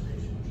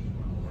deforestation, which is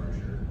one of the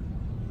larger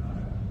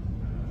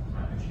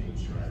climate change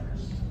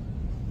drivers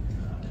in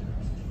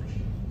our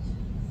situation.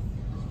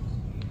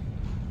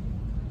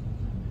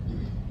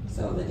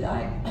 So the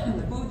diet,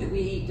 the food that we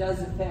eat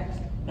does affect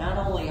not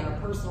only our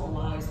personal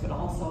lives, but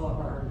also of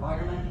our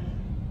environment.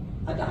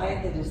 A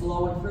diet that is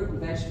low in fruit and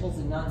vegetables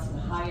and nuts and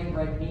high in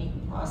red meat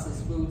and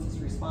processed foods is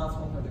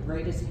responsible for the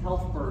greatest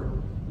health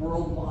burden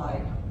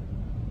worldwide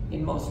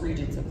in most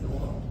regions of the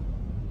world.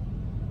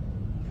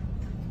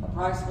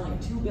 Approximately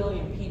 2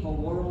 billion people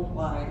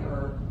worldwide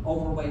are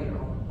overweight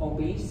or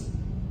obese.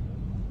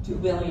 2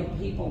 billion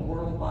people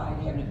worldwide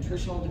have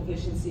nutritional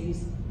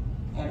deficiencies,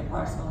 and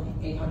approximately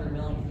 800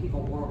 million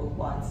people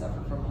worldwide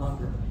suffer from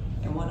hunger.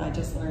 And what I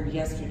just learned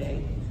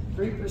yesterday,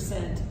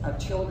 3% of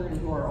children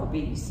who are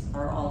obese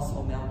are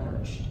also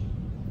malnourished.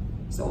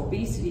 So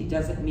obesity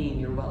doesn't mean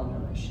you're well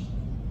nourished.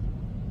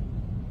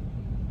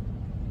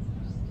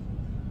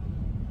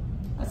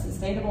 A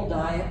sustainable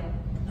diet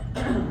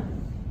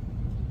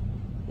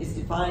is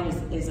defined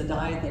as a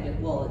diet that it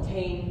will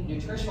attain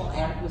nutritional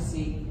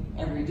adequacy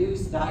and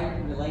reduce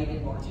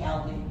diet-related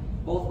mortality,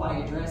 both by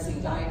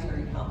addressing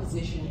dietary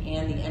composition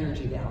and the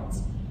energy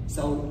balance.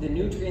 So the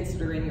nutrients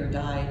that are in your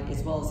diet,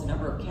 as well as the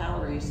number of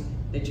calories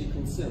that you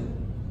consume.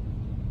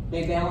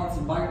 They balance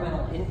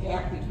environmental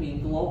impact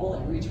between global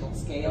and regional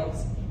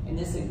scales, and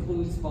this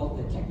includes both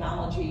the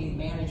technology,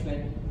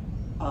 management,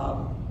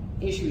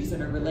 issues that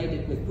are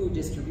related with food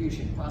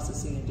distribution,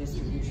 processing and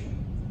distribution.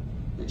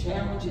 The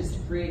challenge is to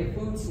create a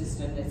food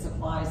system that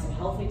supplies a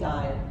healthy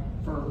diet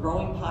for a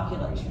growing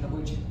population, of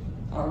which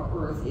our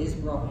Earth is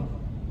growing,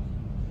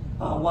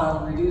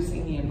 while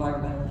reducing the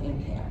environmental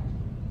impact.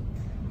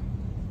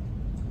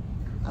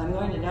 I'm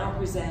going to now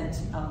present,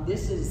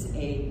 this is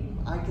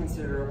I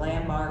consider a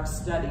landmark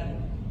study.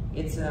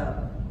 It's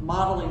a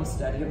modeling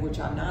study, of which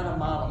I'm not a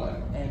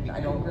modeler, and I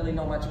don't really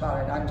know much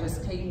about it. I'm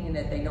just taking it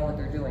that they know what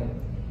they're doing.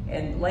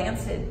 And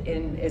Lancet,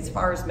 as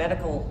far as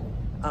medical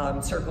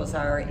circles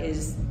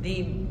is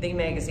the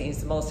magazine.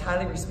 It's the most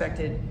highly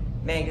respected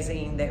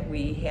magazine that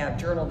we have,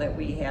 journal that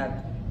we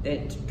have,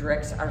 that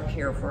directs our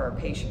care for our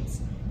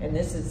patients. And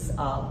this is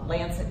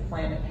Lancet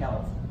Planet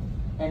Health.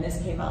 And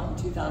this came out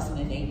in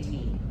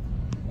 2018.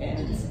 And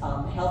it's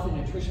health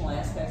and nutritional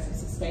aspects of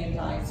sustained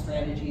diet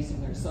strategies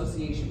and their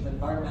association with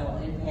environmental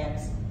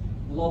impacts,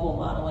 global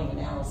modeling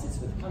analysis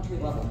with country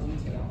level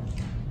detail.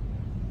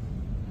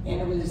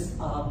 And it was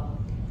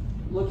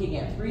looking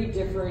at 3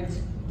 different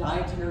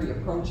dietary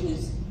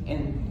approaches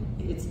and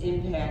its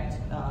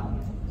impact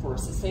for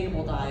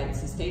sustainable diet,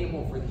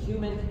 sustainable for the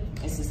human,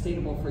 and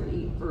sustainable for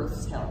the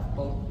Earth's health,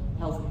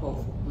 health of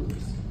both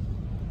groups.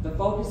 The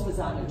focus was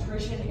on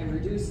nutrition and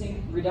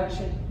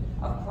reduction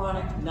of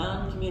chronic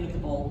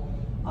non-communicable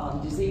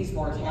disease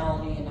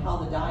mortality and how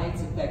the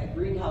diets affect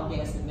greenhouse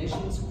gas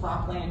emissions,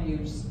 cropland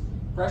use,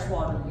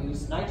 freshwater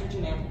use,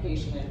 nitrogen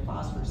application, and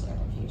phosphorus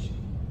application.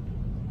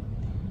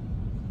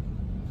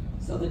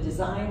 So the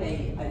design,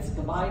 it's a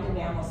combined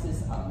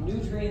analysis of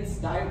nutrients,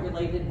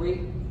 diet-related,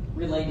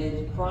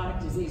 weight-related,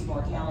 chronic disease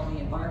mortality,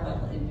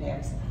 environmental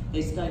impacts.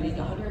 They studied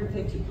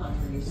 150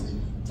 countries,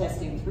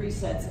 testing 3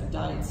 sets of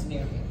diet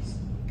scenarios.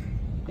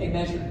 They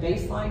measured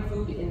baseline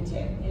food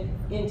intake,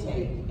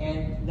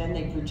 and then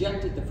they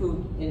projected the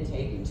food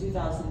intake in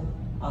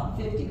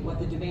 2050, what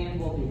the demand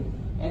will be.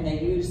 And they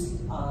used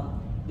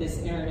this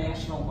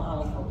international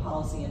model for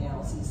policy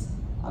analysis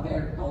of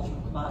agricultural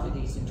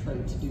commodities and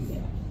trade to do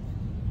that.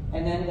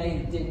 And then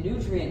they did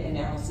nutrient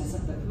analysis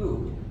of the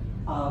food.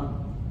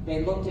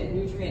 They looked at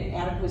nutrient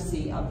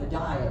adequacy of the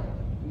diet,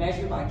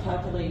 measured by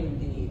calculating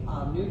the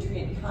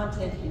nutrient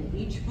content in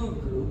each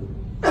food group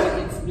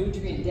with its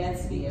nutrient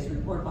density as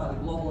reported by the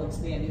Global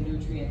Expanded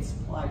Nutrient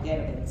Supply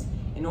Database.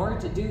 In order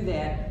to do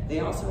that,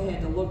 they also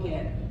had to look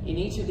at, in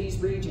each of these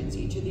regions,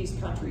 each of these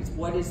countries,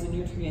 what is the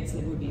nutrients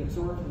that would be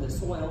absorbed from the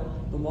soil,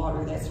 the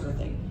water, that sort of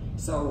thing.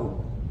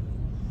 So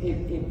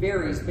it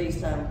varies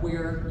based on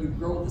where you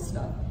grow the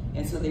stuff.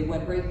 And so they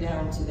went right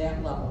down to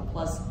that level.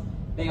 Plus,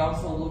 they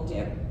also looked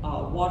at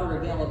water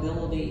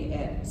availability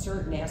at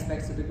certain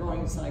aspects of the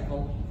growing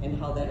cycle and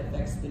how that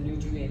affects the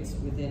nutrients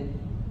within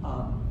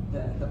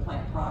the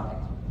plant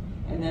product.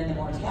 And then the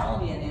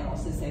mortality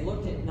analysis, they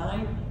looked at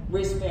 9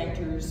 risk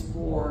factors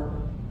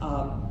for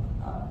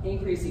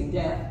increasing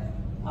death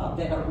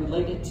that are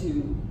related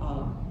to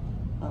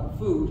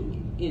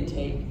food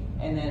intake,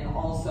 and then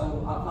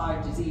also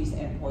 5 disease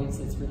endpoints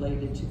that's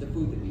related to the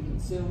food that we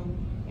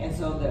consume. And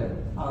so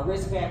the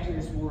risk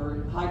factors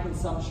were high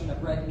consumption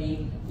of red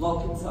meat, low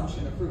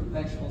consumption of fruit,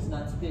 vegetables,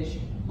 nuts, fish,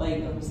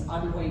 legumes,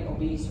 underweight,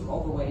 obese, or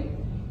overweight.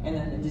 And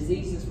then the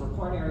diseases were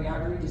coronary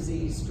artery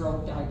disease,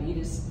 stroke,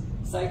 diabetes,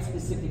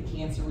 site-specific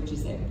cancer, which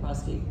is that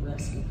prostate,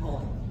 breast, and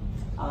colon.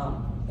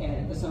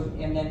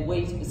 And then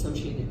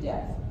weight-associated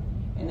death.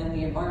 And then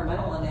the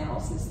environmental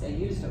analysis, they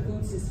used a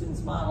food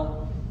systems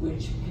model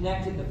which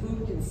connected the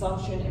food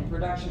consumption and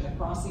production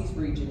across these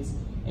regions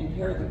and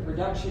paired the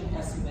production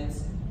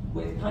estimates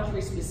with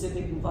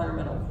country-specific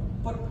environmental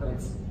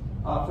footprints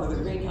for the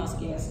greenhouse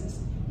gases.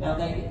 Now,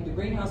 the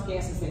greenhouse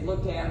gases they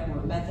looked at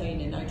were methane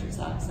and nitrous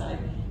oxide.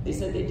 They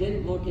said they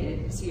didn't look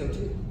at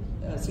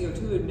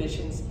CO2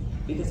 emissions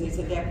because they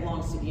said that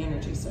belongs to the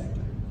energy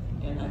sector.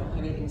 And I don't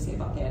have anything to say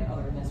about that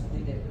other than that's what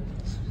they did.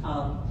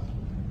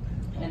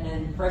 And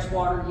then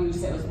freshwater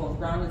use, that was both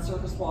ground and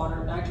surface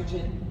water,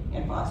 nitrogen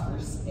and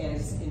phosphorus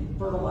as in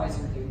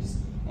fertilizer use.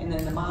 And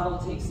then the model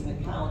takes into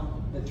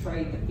account the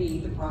trade, the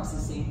feed, the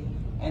processing,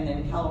 and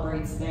then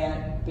calibrates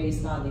that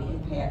based on the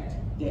impact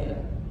data,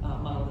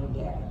 modeling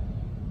data.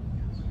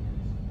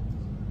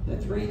 The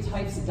 3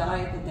 types of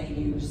diet that they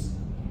use,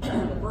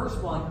 the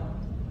first one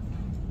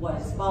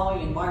was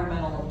following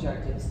environmental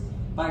objectives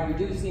by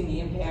reducing the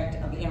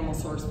impact of animal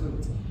source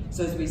foods.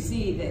 So as we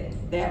see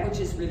that which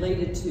is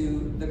related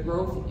to the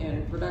growth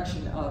and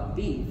production of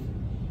beef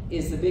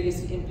is the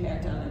biggest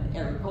impact on an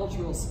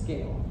agricultural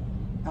scale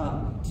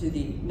to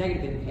the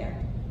negative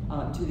impact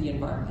to the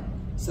environment.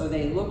 So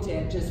they looked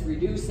at just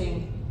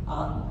reducing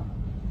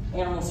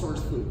animal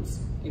source foods.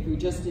 If we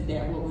just did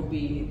that, what would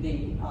be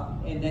the,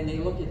 and then they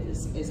looked at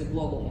this as a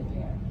global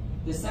impact.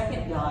 The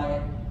second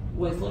diet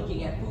was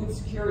looking at food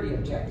security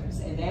objectives,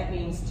 and that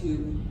means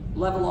to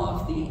level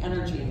off the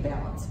energy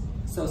imbalance.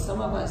 So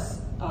some of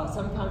us,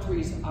 some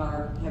countries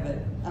have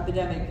an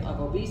epidemic of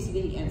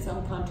obesity, and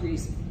some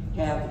countries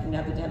have an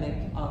epidemic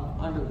of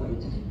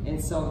underweight. And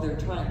so they're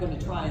going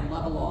to try and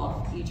level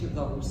off each of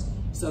those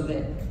so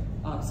that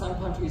some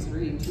countries are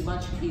eating too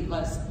much, eat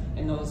less,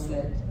 and those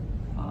that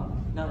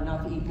not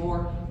enough, eat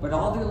more. But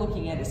all they're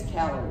looking at is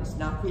calories,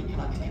 not food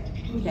content,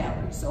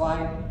 calories. So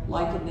I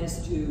liken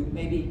this to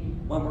maybe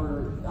when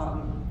we're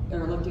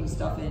airlifting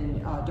stuff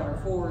in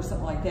Darfur or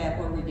something like that,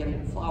 where we're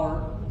getting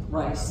flour,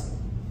 rice.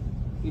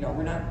 You know,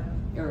 we're not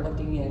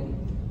airlifting in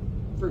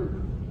fruit,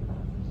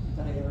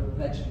 or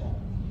vegetable.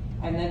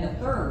 And then the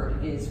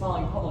third is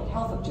following public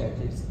health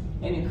objectives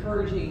and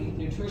encouraging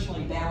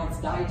nutritionally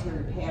balanced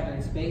dietary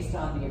patterns based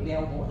on the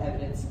available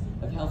evidence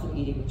of healthy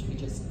eating, which we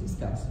just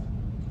discussed.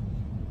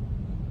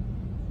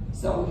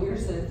 So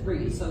here's the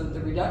three. So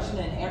the reduction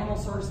in animal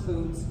source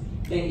foods,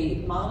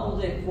 they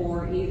modeled it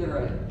for either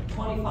a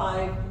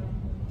 25,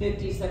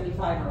 50,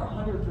 75, or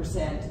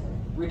 100%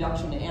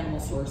 reduction in animal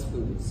source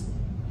foods.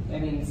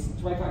 That means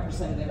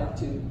 25% of it up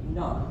to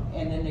none.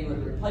 And then they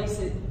would replace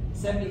it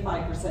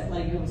 75%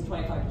 legumes,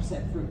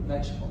 25% fruit and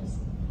vegetables.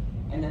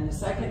 And then the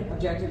second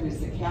objective is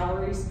the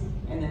calories,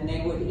 and then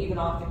they would even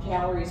off the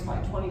calories by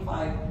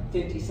 25,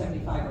 50,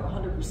 75, or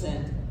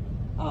 100%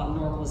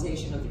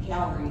 normalization of the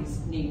calories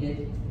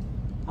needed,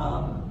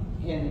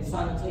 and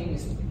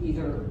simultaneously,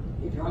 either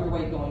if you're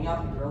underweight going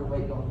up, if you're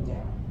overweight going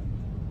down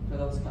for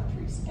those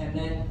countries. And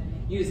then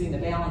using the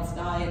balanced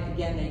diet,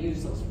 again, they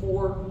use those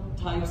 4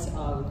 types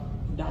of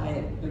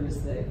diet.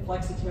 There's the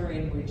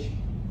flexitarian, which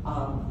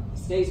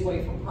stays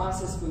away from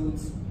processed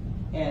foods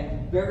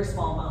and very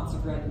small amounts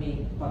of red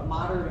meat, but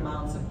moderate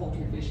amounts of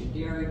poultry, fish, and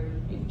dairy,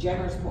 and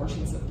generous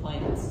portions of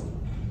plants.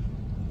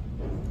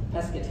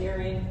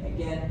 Pescatarian,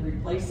 again,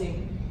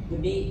 replacing the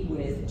meat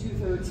with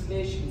 2/3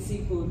 fish and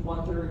seafood,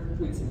 1/3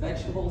 fruits and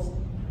vegetables.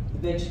 The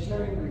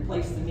vegetarian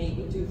replaced the meat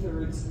with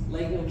 2/3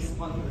 legumes,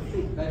 1/3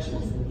 fruit and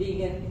vegetables, and the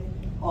vegan,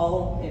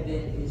 all of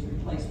it is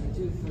replaced with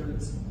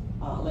 2/3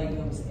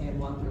 legumes and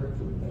 1/3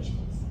 fruit and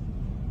vegetables.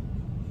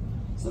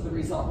 So the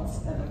results,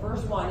 and the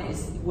first one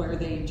is where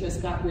they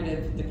just got rid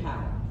of the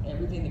cow,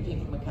 everything that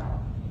came from a cow,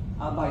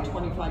 by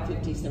 25,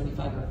 50,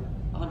 75, or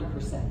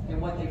 100%.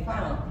 And what they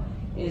found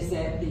is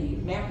that the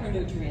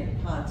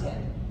macronutrient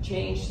content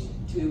changed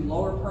to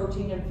lower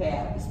protein and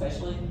fat,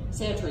 especially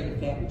saturated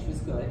fat, which was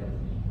good.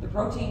 The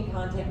protein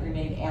content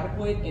remained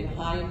adequate in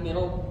high and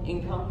middle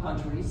income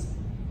countries,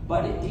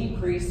 but it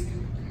decreased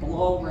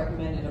below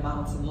recommended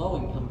amounts in low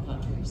income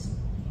countries.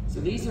 So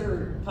these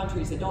are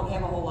countries that don't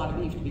have a whole lot of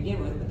beef to begin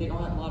with, but they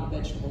don't have a lot of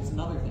vegetables and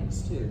other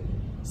things too.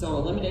 So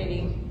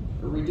eliminating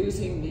or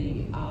reducing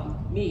the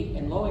meat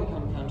in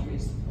low-income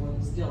countries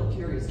was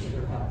deleterious to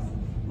their health.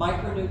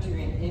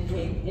 Micronutrient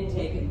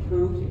intake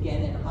improved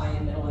again in high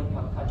and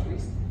middle-income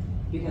countries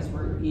because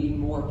we're eating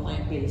more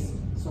plant-based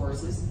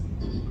sources.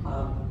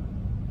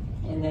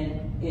 And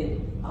then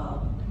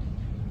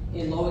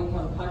in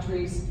low-income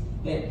countries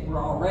that were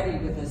already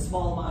with a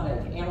small amount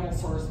of animal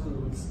source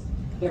foods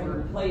that were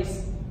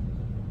replaced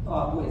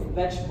with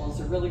vegetables,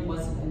 there really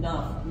wasn't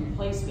enough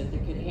replacement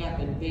that could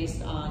happen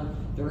based on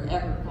their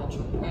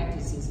agricultural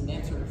practices and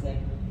that sort of thing,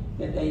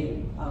 that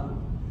they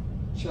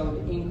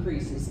showed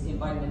increases in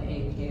vitamin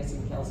A,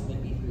 potassium, calcium,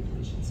 and B3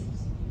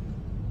 deficiencies.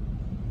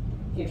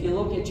 If you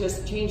look at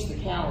just change the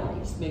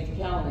calories, make the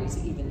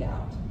calories evened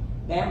out.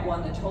 That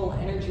one, the total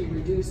energy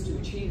reduced to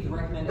achieve the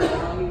recommended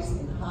values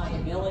in high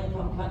and middle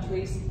income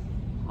countries,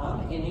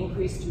 and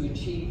increased to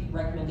achieve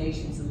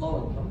recommendations in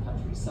low income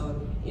countries. So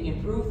it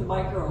improved the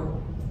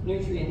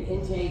micronutrient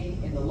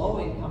intake in the low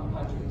income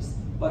countries,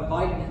 but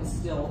vitamins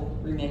still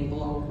remain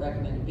below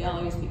recommended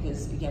values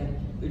because, again,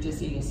 they're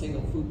just eating a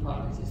single food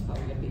product. It's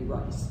probably going to be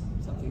rice,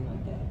 something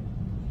like that.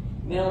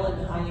 Middle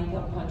and high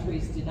income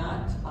countries did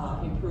not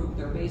improve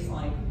their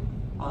baseline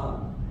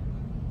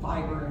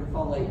fiber and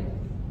folate,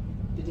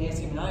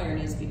 potassium and iron,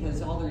 is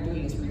because all they're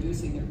doing is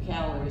reducing their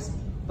calories,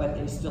 but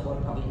they still are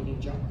probably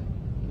eating junk.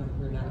 You know,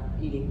 we're not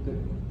eating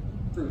good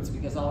fruits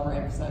because all we're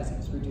emphasizing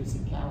is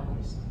reducing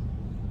calories.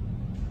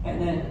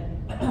 And then,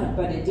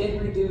 but it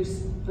did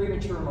reduce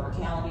premature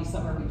mortality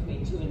somewhere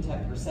between 2 and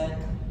 10%,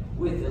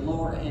 with the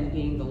lower end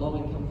being the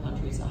low-income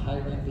countries, the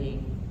higher end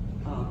being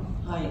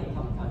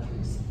high-income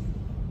countries.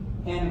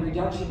 And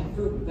reduction in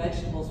fruit and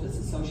vegetables was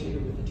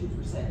associated with a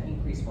 2%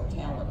 increased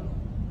mortality.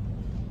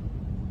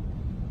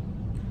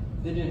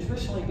 The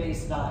nutritionally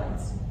based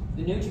diets.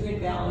 The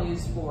nutrient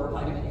values for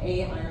vitamin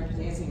A, iron,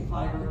 potassium, and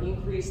fiber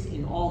increased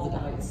in all the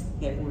diets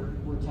that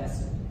were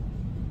tested.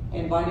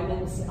 And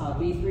vitamins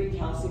B3,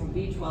 calcium, and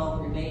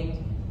B12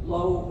 remained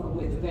low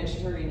with the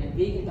vegetarian and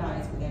vegan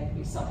diets, but that could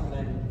be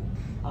supplemented.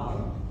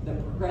 The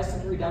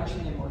progressive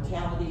reduction in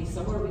mortality,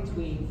 somewhere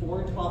between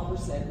 4 and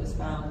 12%, was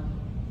found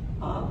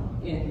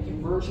in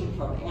conversion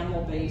from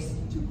animal-based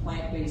to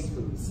plant-based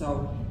foods.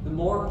 So the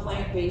more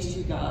plant-based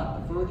you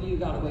got, the further you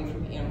got away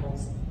from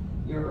animals,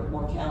 your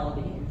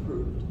mortality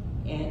improved.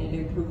 And it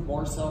improved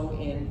more so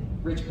in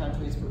rich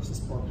countries versus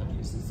poor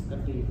countries. It's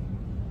going to be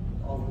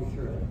all the way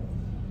through it.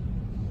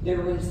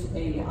 There was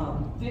a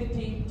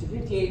 50 to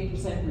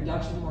 58%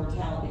 reduction in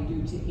mortality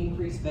due to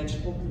increased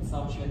vegetable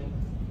consumption,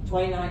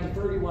 29 to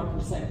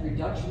 31%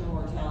 reduction in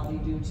mortality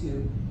due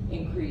to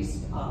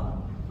increased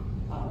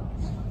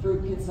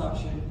fruit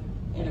consumption,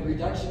 and a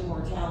reduction in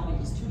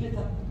mortality is 2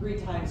 to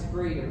 3 times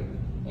greater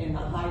in the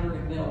higher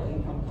and middle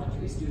income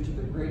countries due to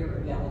the greater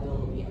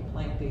availability of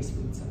plant-based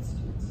food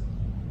substitutes.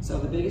 So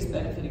the biggest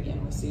benefit,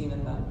 again, was seen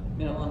in the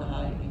middle and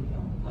high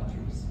income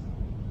countries.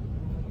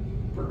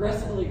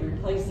 Progressively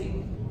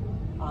replacing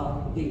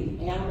the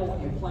animal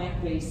and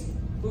plant-based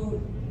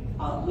food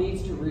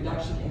leads to a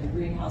reduction in the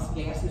greenhouse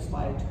gases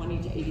by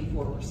 20 to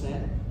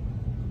 84%.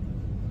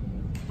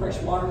 Fresh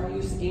water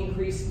use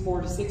increased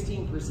 4 to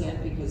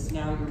 16% because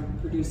now you're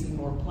producing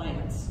more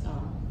plants.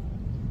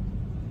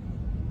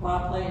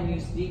 Cropland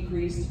use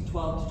decreased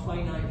 12 to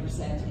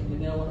 29% in the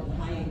middle and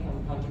high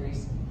income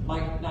countries.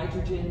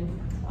 Nitrogen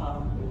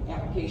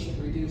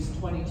application reduced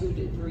 22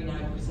 to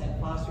 39%.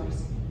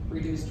 Phosphorus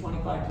reduced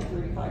 25 to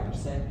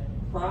 35%.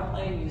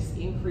 Cropland use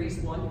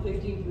increased 1 to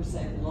 15%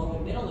 in low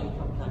and middle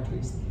income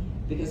countries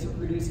because they're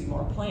producing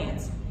more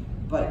plants.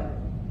 But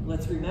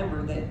let's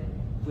remember that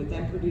with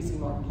them producing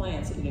more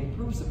plants, it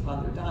improves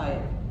upon their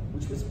diet,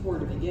 which was poor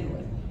to begin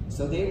with.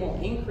 So they will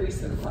increase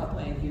their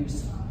cropland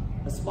use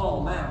a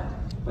small amount,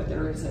 but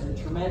there is a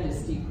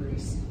tremendous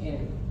decrease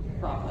in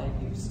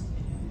cropland use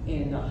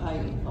in high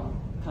income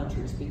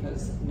countries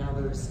because now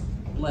there's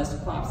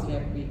less crops that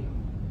have to be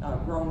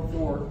grown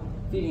for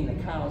feeding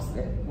the cows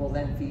that will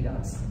then feed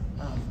us.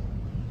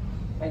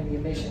 And the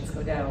emissions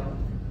go down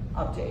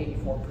up to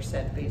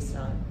 84% based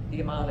on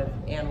the amount of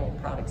animal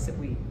products that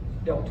we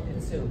don't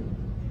consume.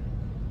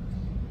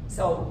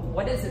 So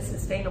what is a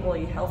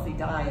sustainably healthy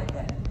diet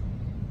then?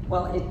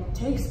 Well, it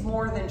takes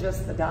more than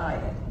just the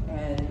diet,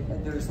 and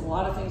there's a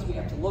lot of things we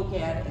have to look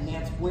at, and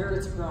that's where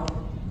it's grown,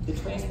 the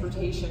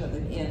transportation of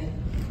it in,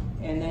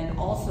 and then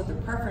also the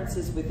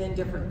preferences within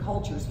different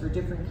cultures for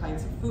different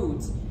kinds of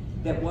foods,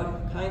 that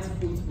what kinds of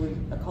foods would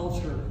a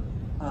culture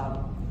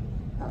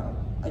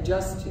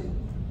adjust to.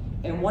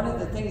 And one of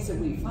the things that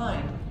we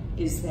find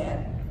is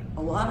that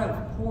a lot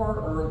of poor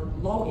or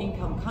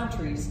low-income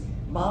countries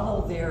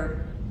model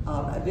their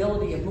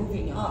ability of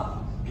moving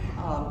up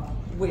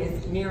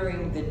with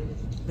mirroring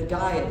the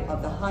diet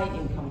of the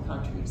high-income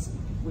countries,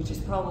 which is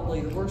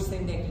probably the worst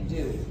thing they can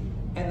do.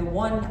 And the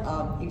one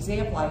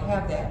example I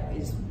have that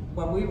is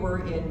when we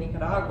were in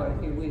Nicaragua,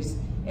 it was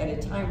at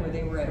a time where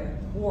they were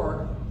at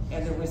war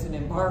and there was an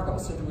embargo,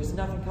 so there was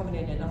nothing coming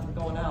in and nothing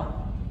going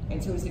out.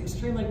 And so it was an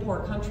extremely poor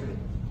country.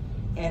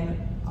 And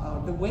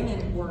the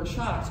women were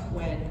shocked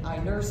when I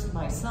nursed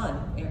my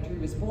son after he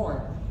was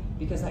born,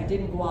 because I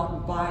didn't go out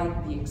and buy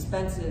the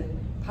expensive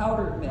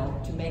powdered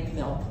milk to make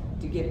milk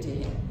to give to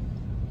him.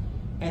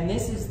 And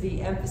this is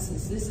the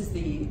emphasis, this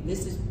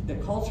is the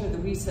culture that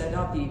we set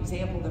up, the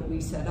example that we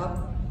set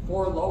up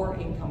for lower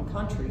income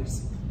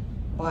countries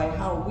by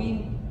how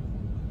we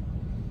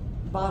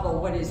model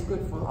what is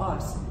good for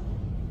us.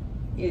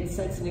 It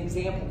sets an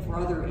example for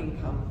other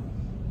income,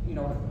 you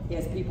know,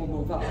 as people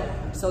move up.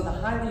 So the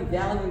highly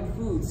valued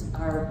foods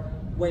are,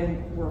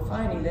 when we're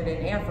finding that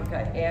in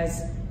Africa,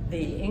 as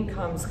the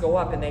incomes go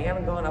up, and they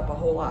haven't gone up a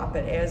whole lot,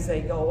 but as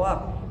they go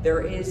up,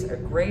 there is a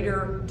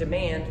greater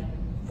demand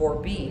for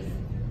beef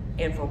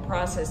and for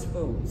processed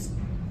foods.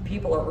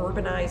 People are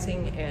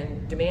urbanizing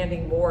and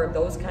demanding more of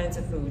those kinds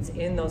of foods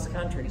in those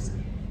countries.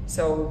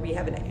 So we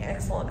have an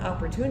excellent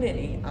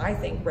opportunity, I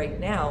think, right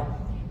now,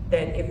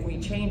 that if we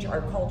change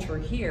our culture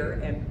here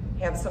and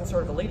have some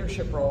sort of a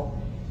leadership role,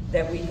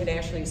 that we can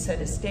actually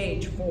set a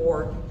stage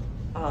for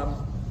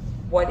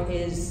what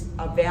is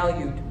a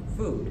valued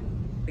food.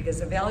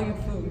 Because a valued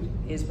food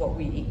is what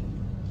we eat,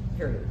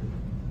 period.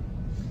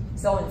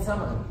 So in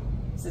summary,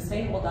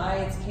 sustainable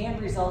diets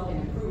can result in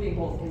improving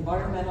both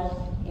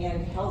environmental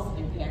and health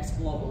impacts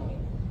globally.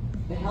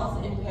 The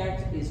health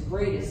impact is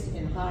greatest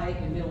in high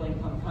and middle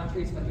income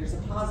countries, but there's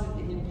a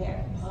positive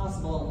impact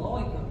possible in low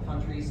income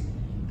countries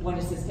when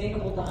a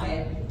sustainable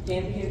diet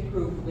can be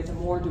improved with a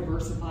more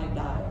diversified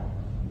diet.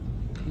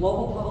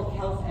 Global public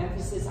health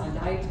emphasis on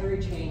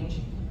dietary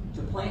change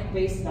to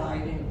plant-based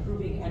diet and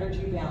improving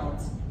energy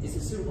balance is a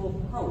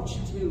suitable approach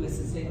to a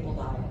sustainable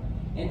diet,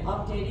 and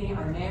updating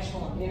our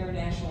national and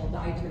international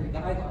dietary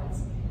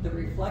guidelines that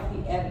reflect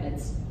the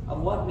evidence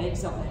of what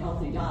makes up a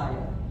healthy diet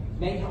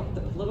may help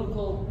the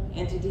political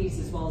entities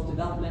as well as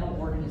developmental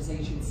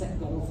organizations set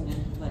goals and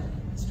implement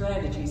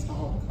strategies to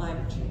halt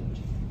climate change.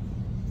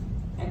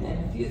 And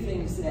then a few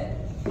things that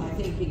I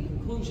think in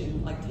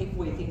conclusion, like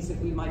takeaway things that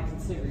we might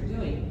consider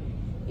doing,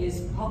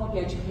 is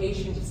public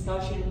education,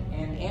 discussion,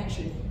 and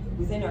action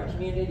within our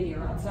community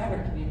or outside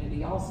our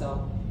community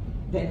also,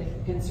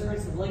 that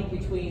concerns the link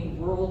between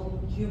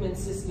world human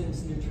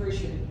systems,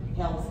 nutrition,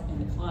 health,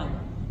 and the climate.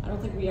 I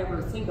don't think we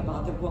ever think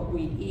about that what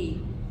we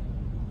eat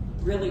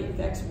really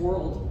affects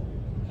world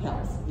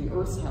health, the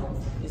Earth's health,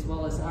 as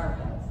well as our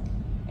health.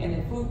 And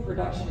in food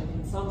production and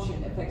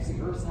consumption affects the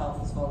Earth's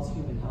health as well as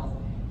human health.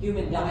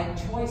 Human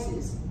diet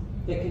choices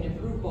that can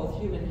improve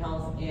both human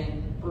health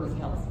and Earth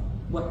health.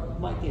 What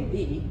might they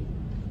be?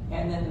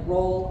 And then the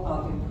role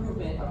of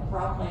improvement of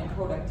cropland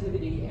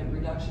productivity and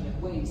reduction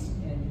of waste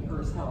in the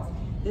Earth's health.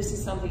 This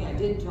is something I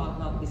didn't talk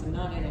about because I'm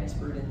not an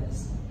expert in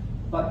this.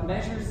 But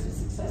measures to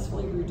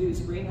successfully reduce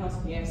greenhouse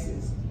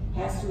gases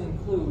has to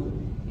include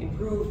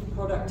improved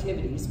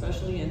productivity,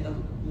 especially in the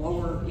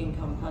lower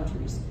income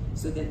countries,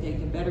 so that they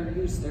can better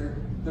use their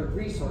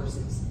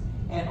resources.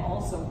 And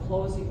also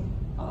closing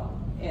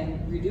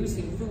and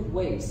reducing food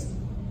waste,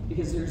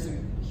 because there's a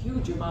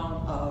huge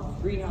amount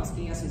of greenhouse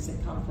gases that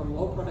come from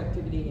low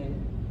productivity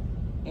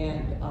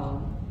and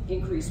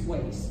increased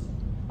waste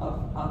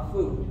of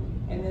food.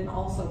 And then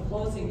also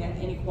closing that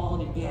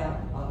inequality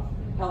gap of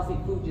healthy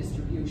food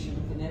distribution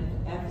with an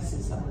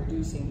emphasis on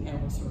reducing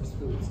animal source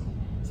foods.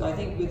 So I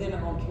think within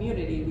our own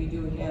community, we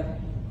do have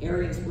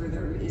areas where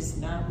there is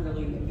not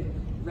really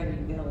ready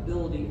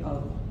availability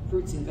of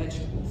fruits and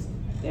vegetables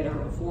that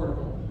are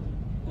affordable,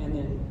 and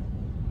then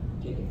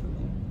take it from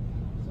there.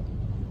 So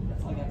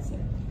that's all I got to say.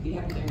 Be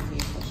happy to answer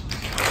any questions.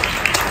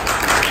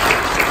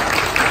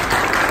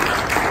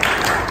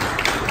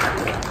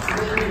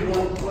 Maybe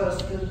one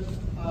question,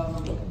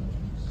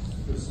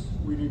 because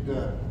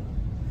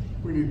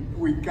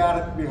we got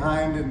it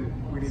behind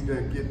and we need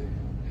to get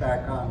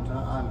back on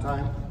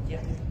time.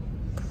 Yeah.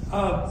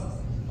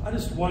 I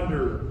just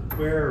wonder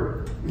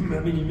where, I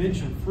mean, you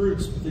mentioned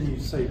fruits, but then you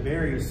say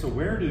berries, so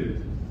where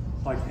do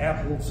like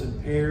apples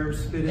and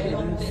pears fit in? They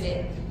don't fit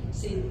in.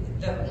 See,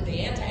 the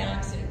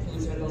antioxidant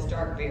foods are those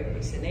dark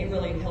berries, and they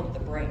really help the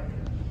brain.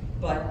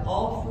 But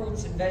all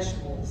fruits and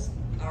vegetables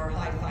are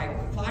high fiber.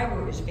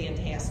 Fiber is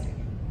fantastic.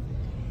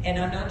 And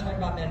I'm not talking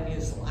about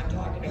Metamucil, I'm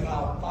talking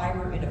about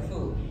fiber in a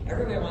food.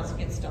 Everybody wants to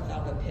get stuff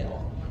out of a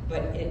pill,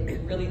 but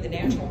it really, the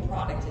natural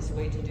product is the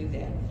way to do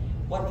that.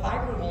 What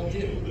fiber will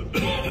do,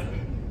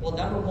 well,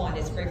 number one,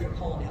 it's great for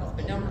colon health,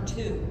 but number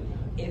two,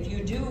 if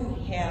you do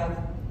have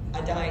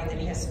a diet that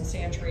has some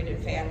saturated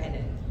fat in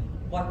it,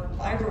 what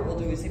fiber will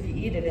do is, if you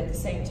eat it at the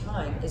same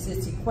time, is it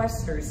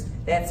sequesters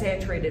that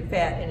saturated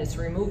fat and it's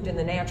removed in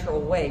the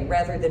natural way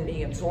rather than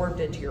being absorbed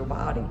into your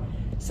body.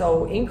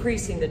 So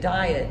increasing the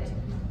diet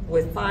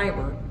with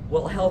fiber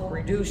will help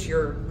reduce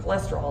your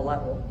cholesterol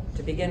level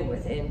to begin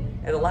with, and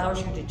it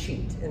allows you to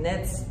cheat. And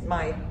that's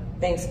my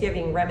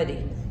Thanksgiving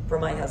remedy for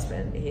my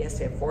husband. He has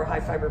to have 4 high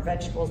fiber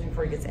vegetables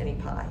before he gets any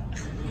pie.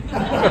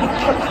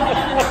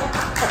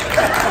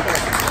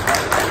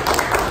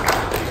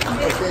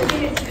 It's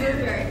blueberry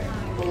pie.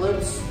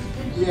 Well,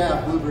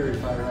 yeah, blueberry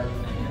pie, right?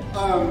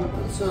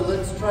 So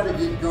let's try to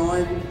get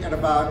going at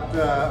about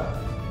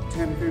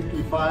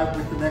 10:55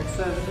 with the next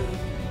session.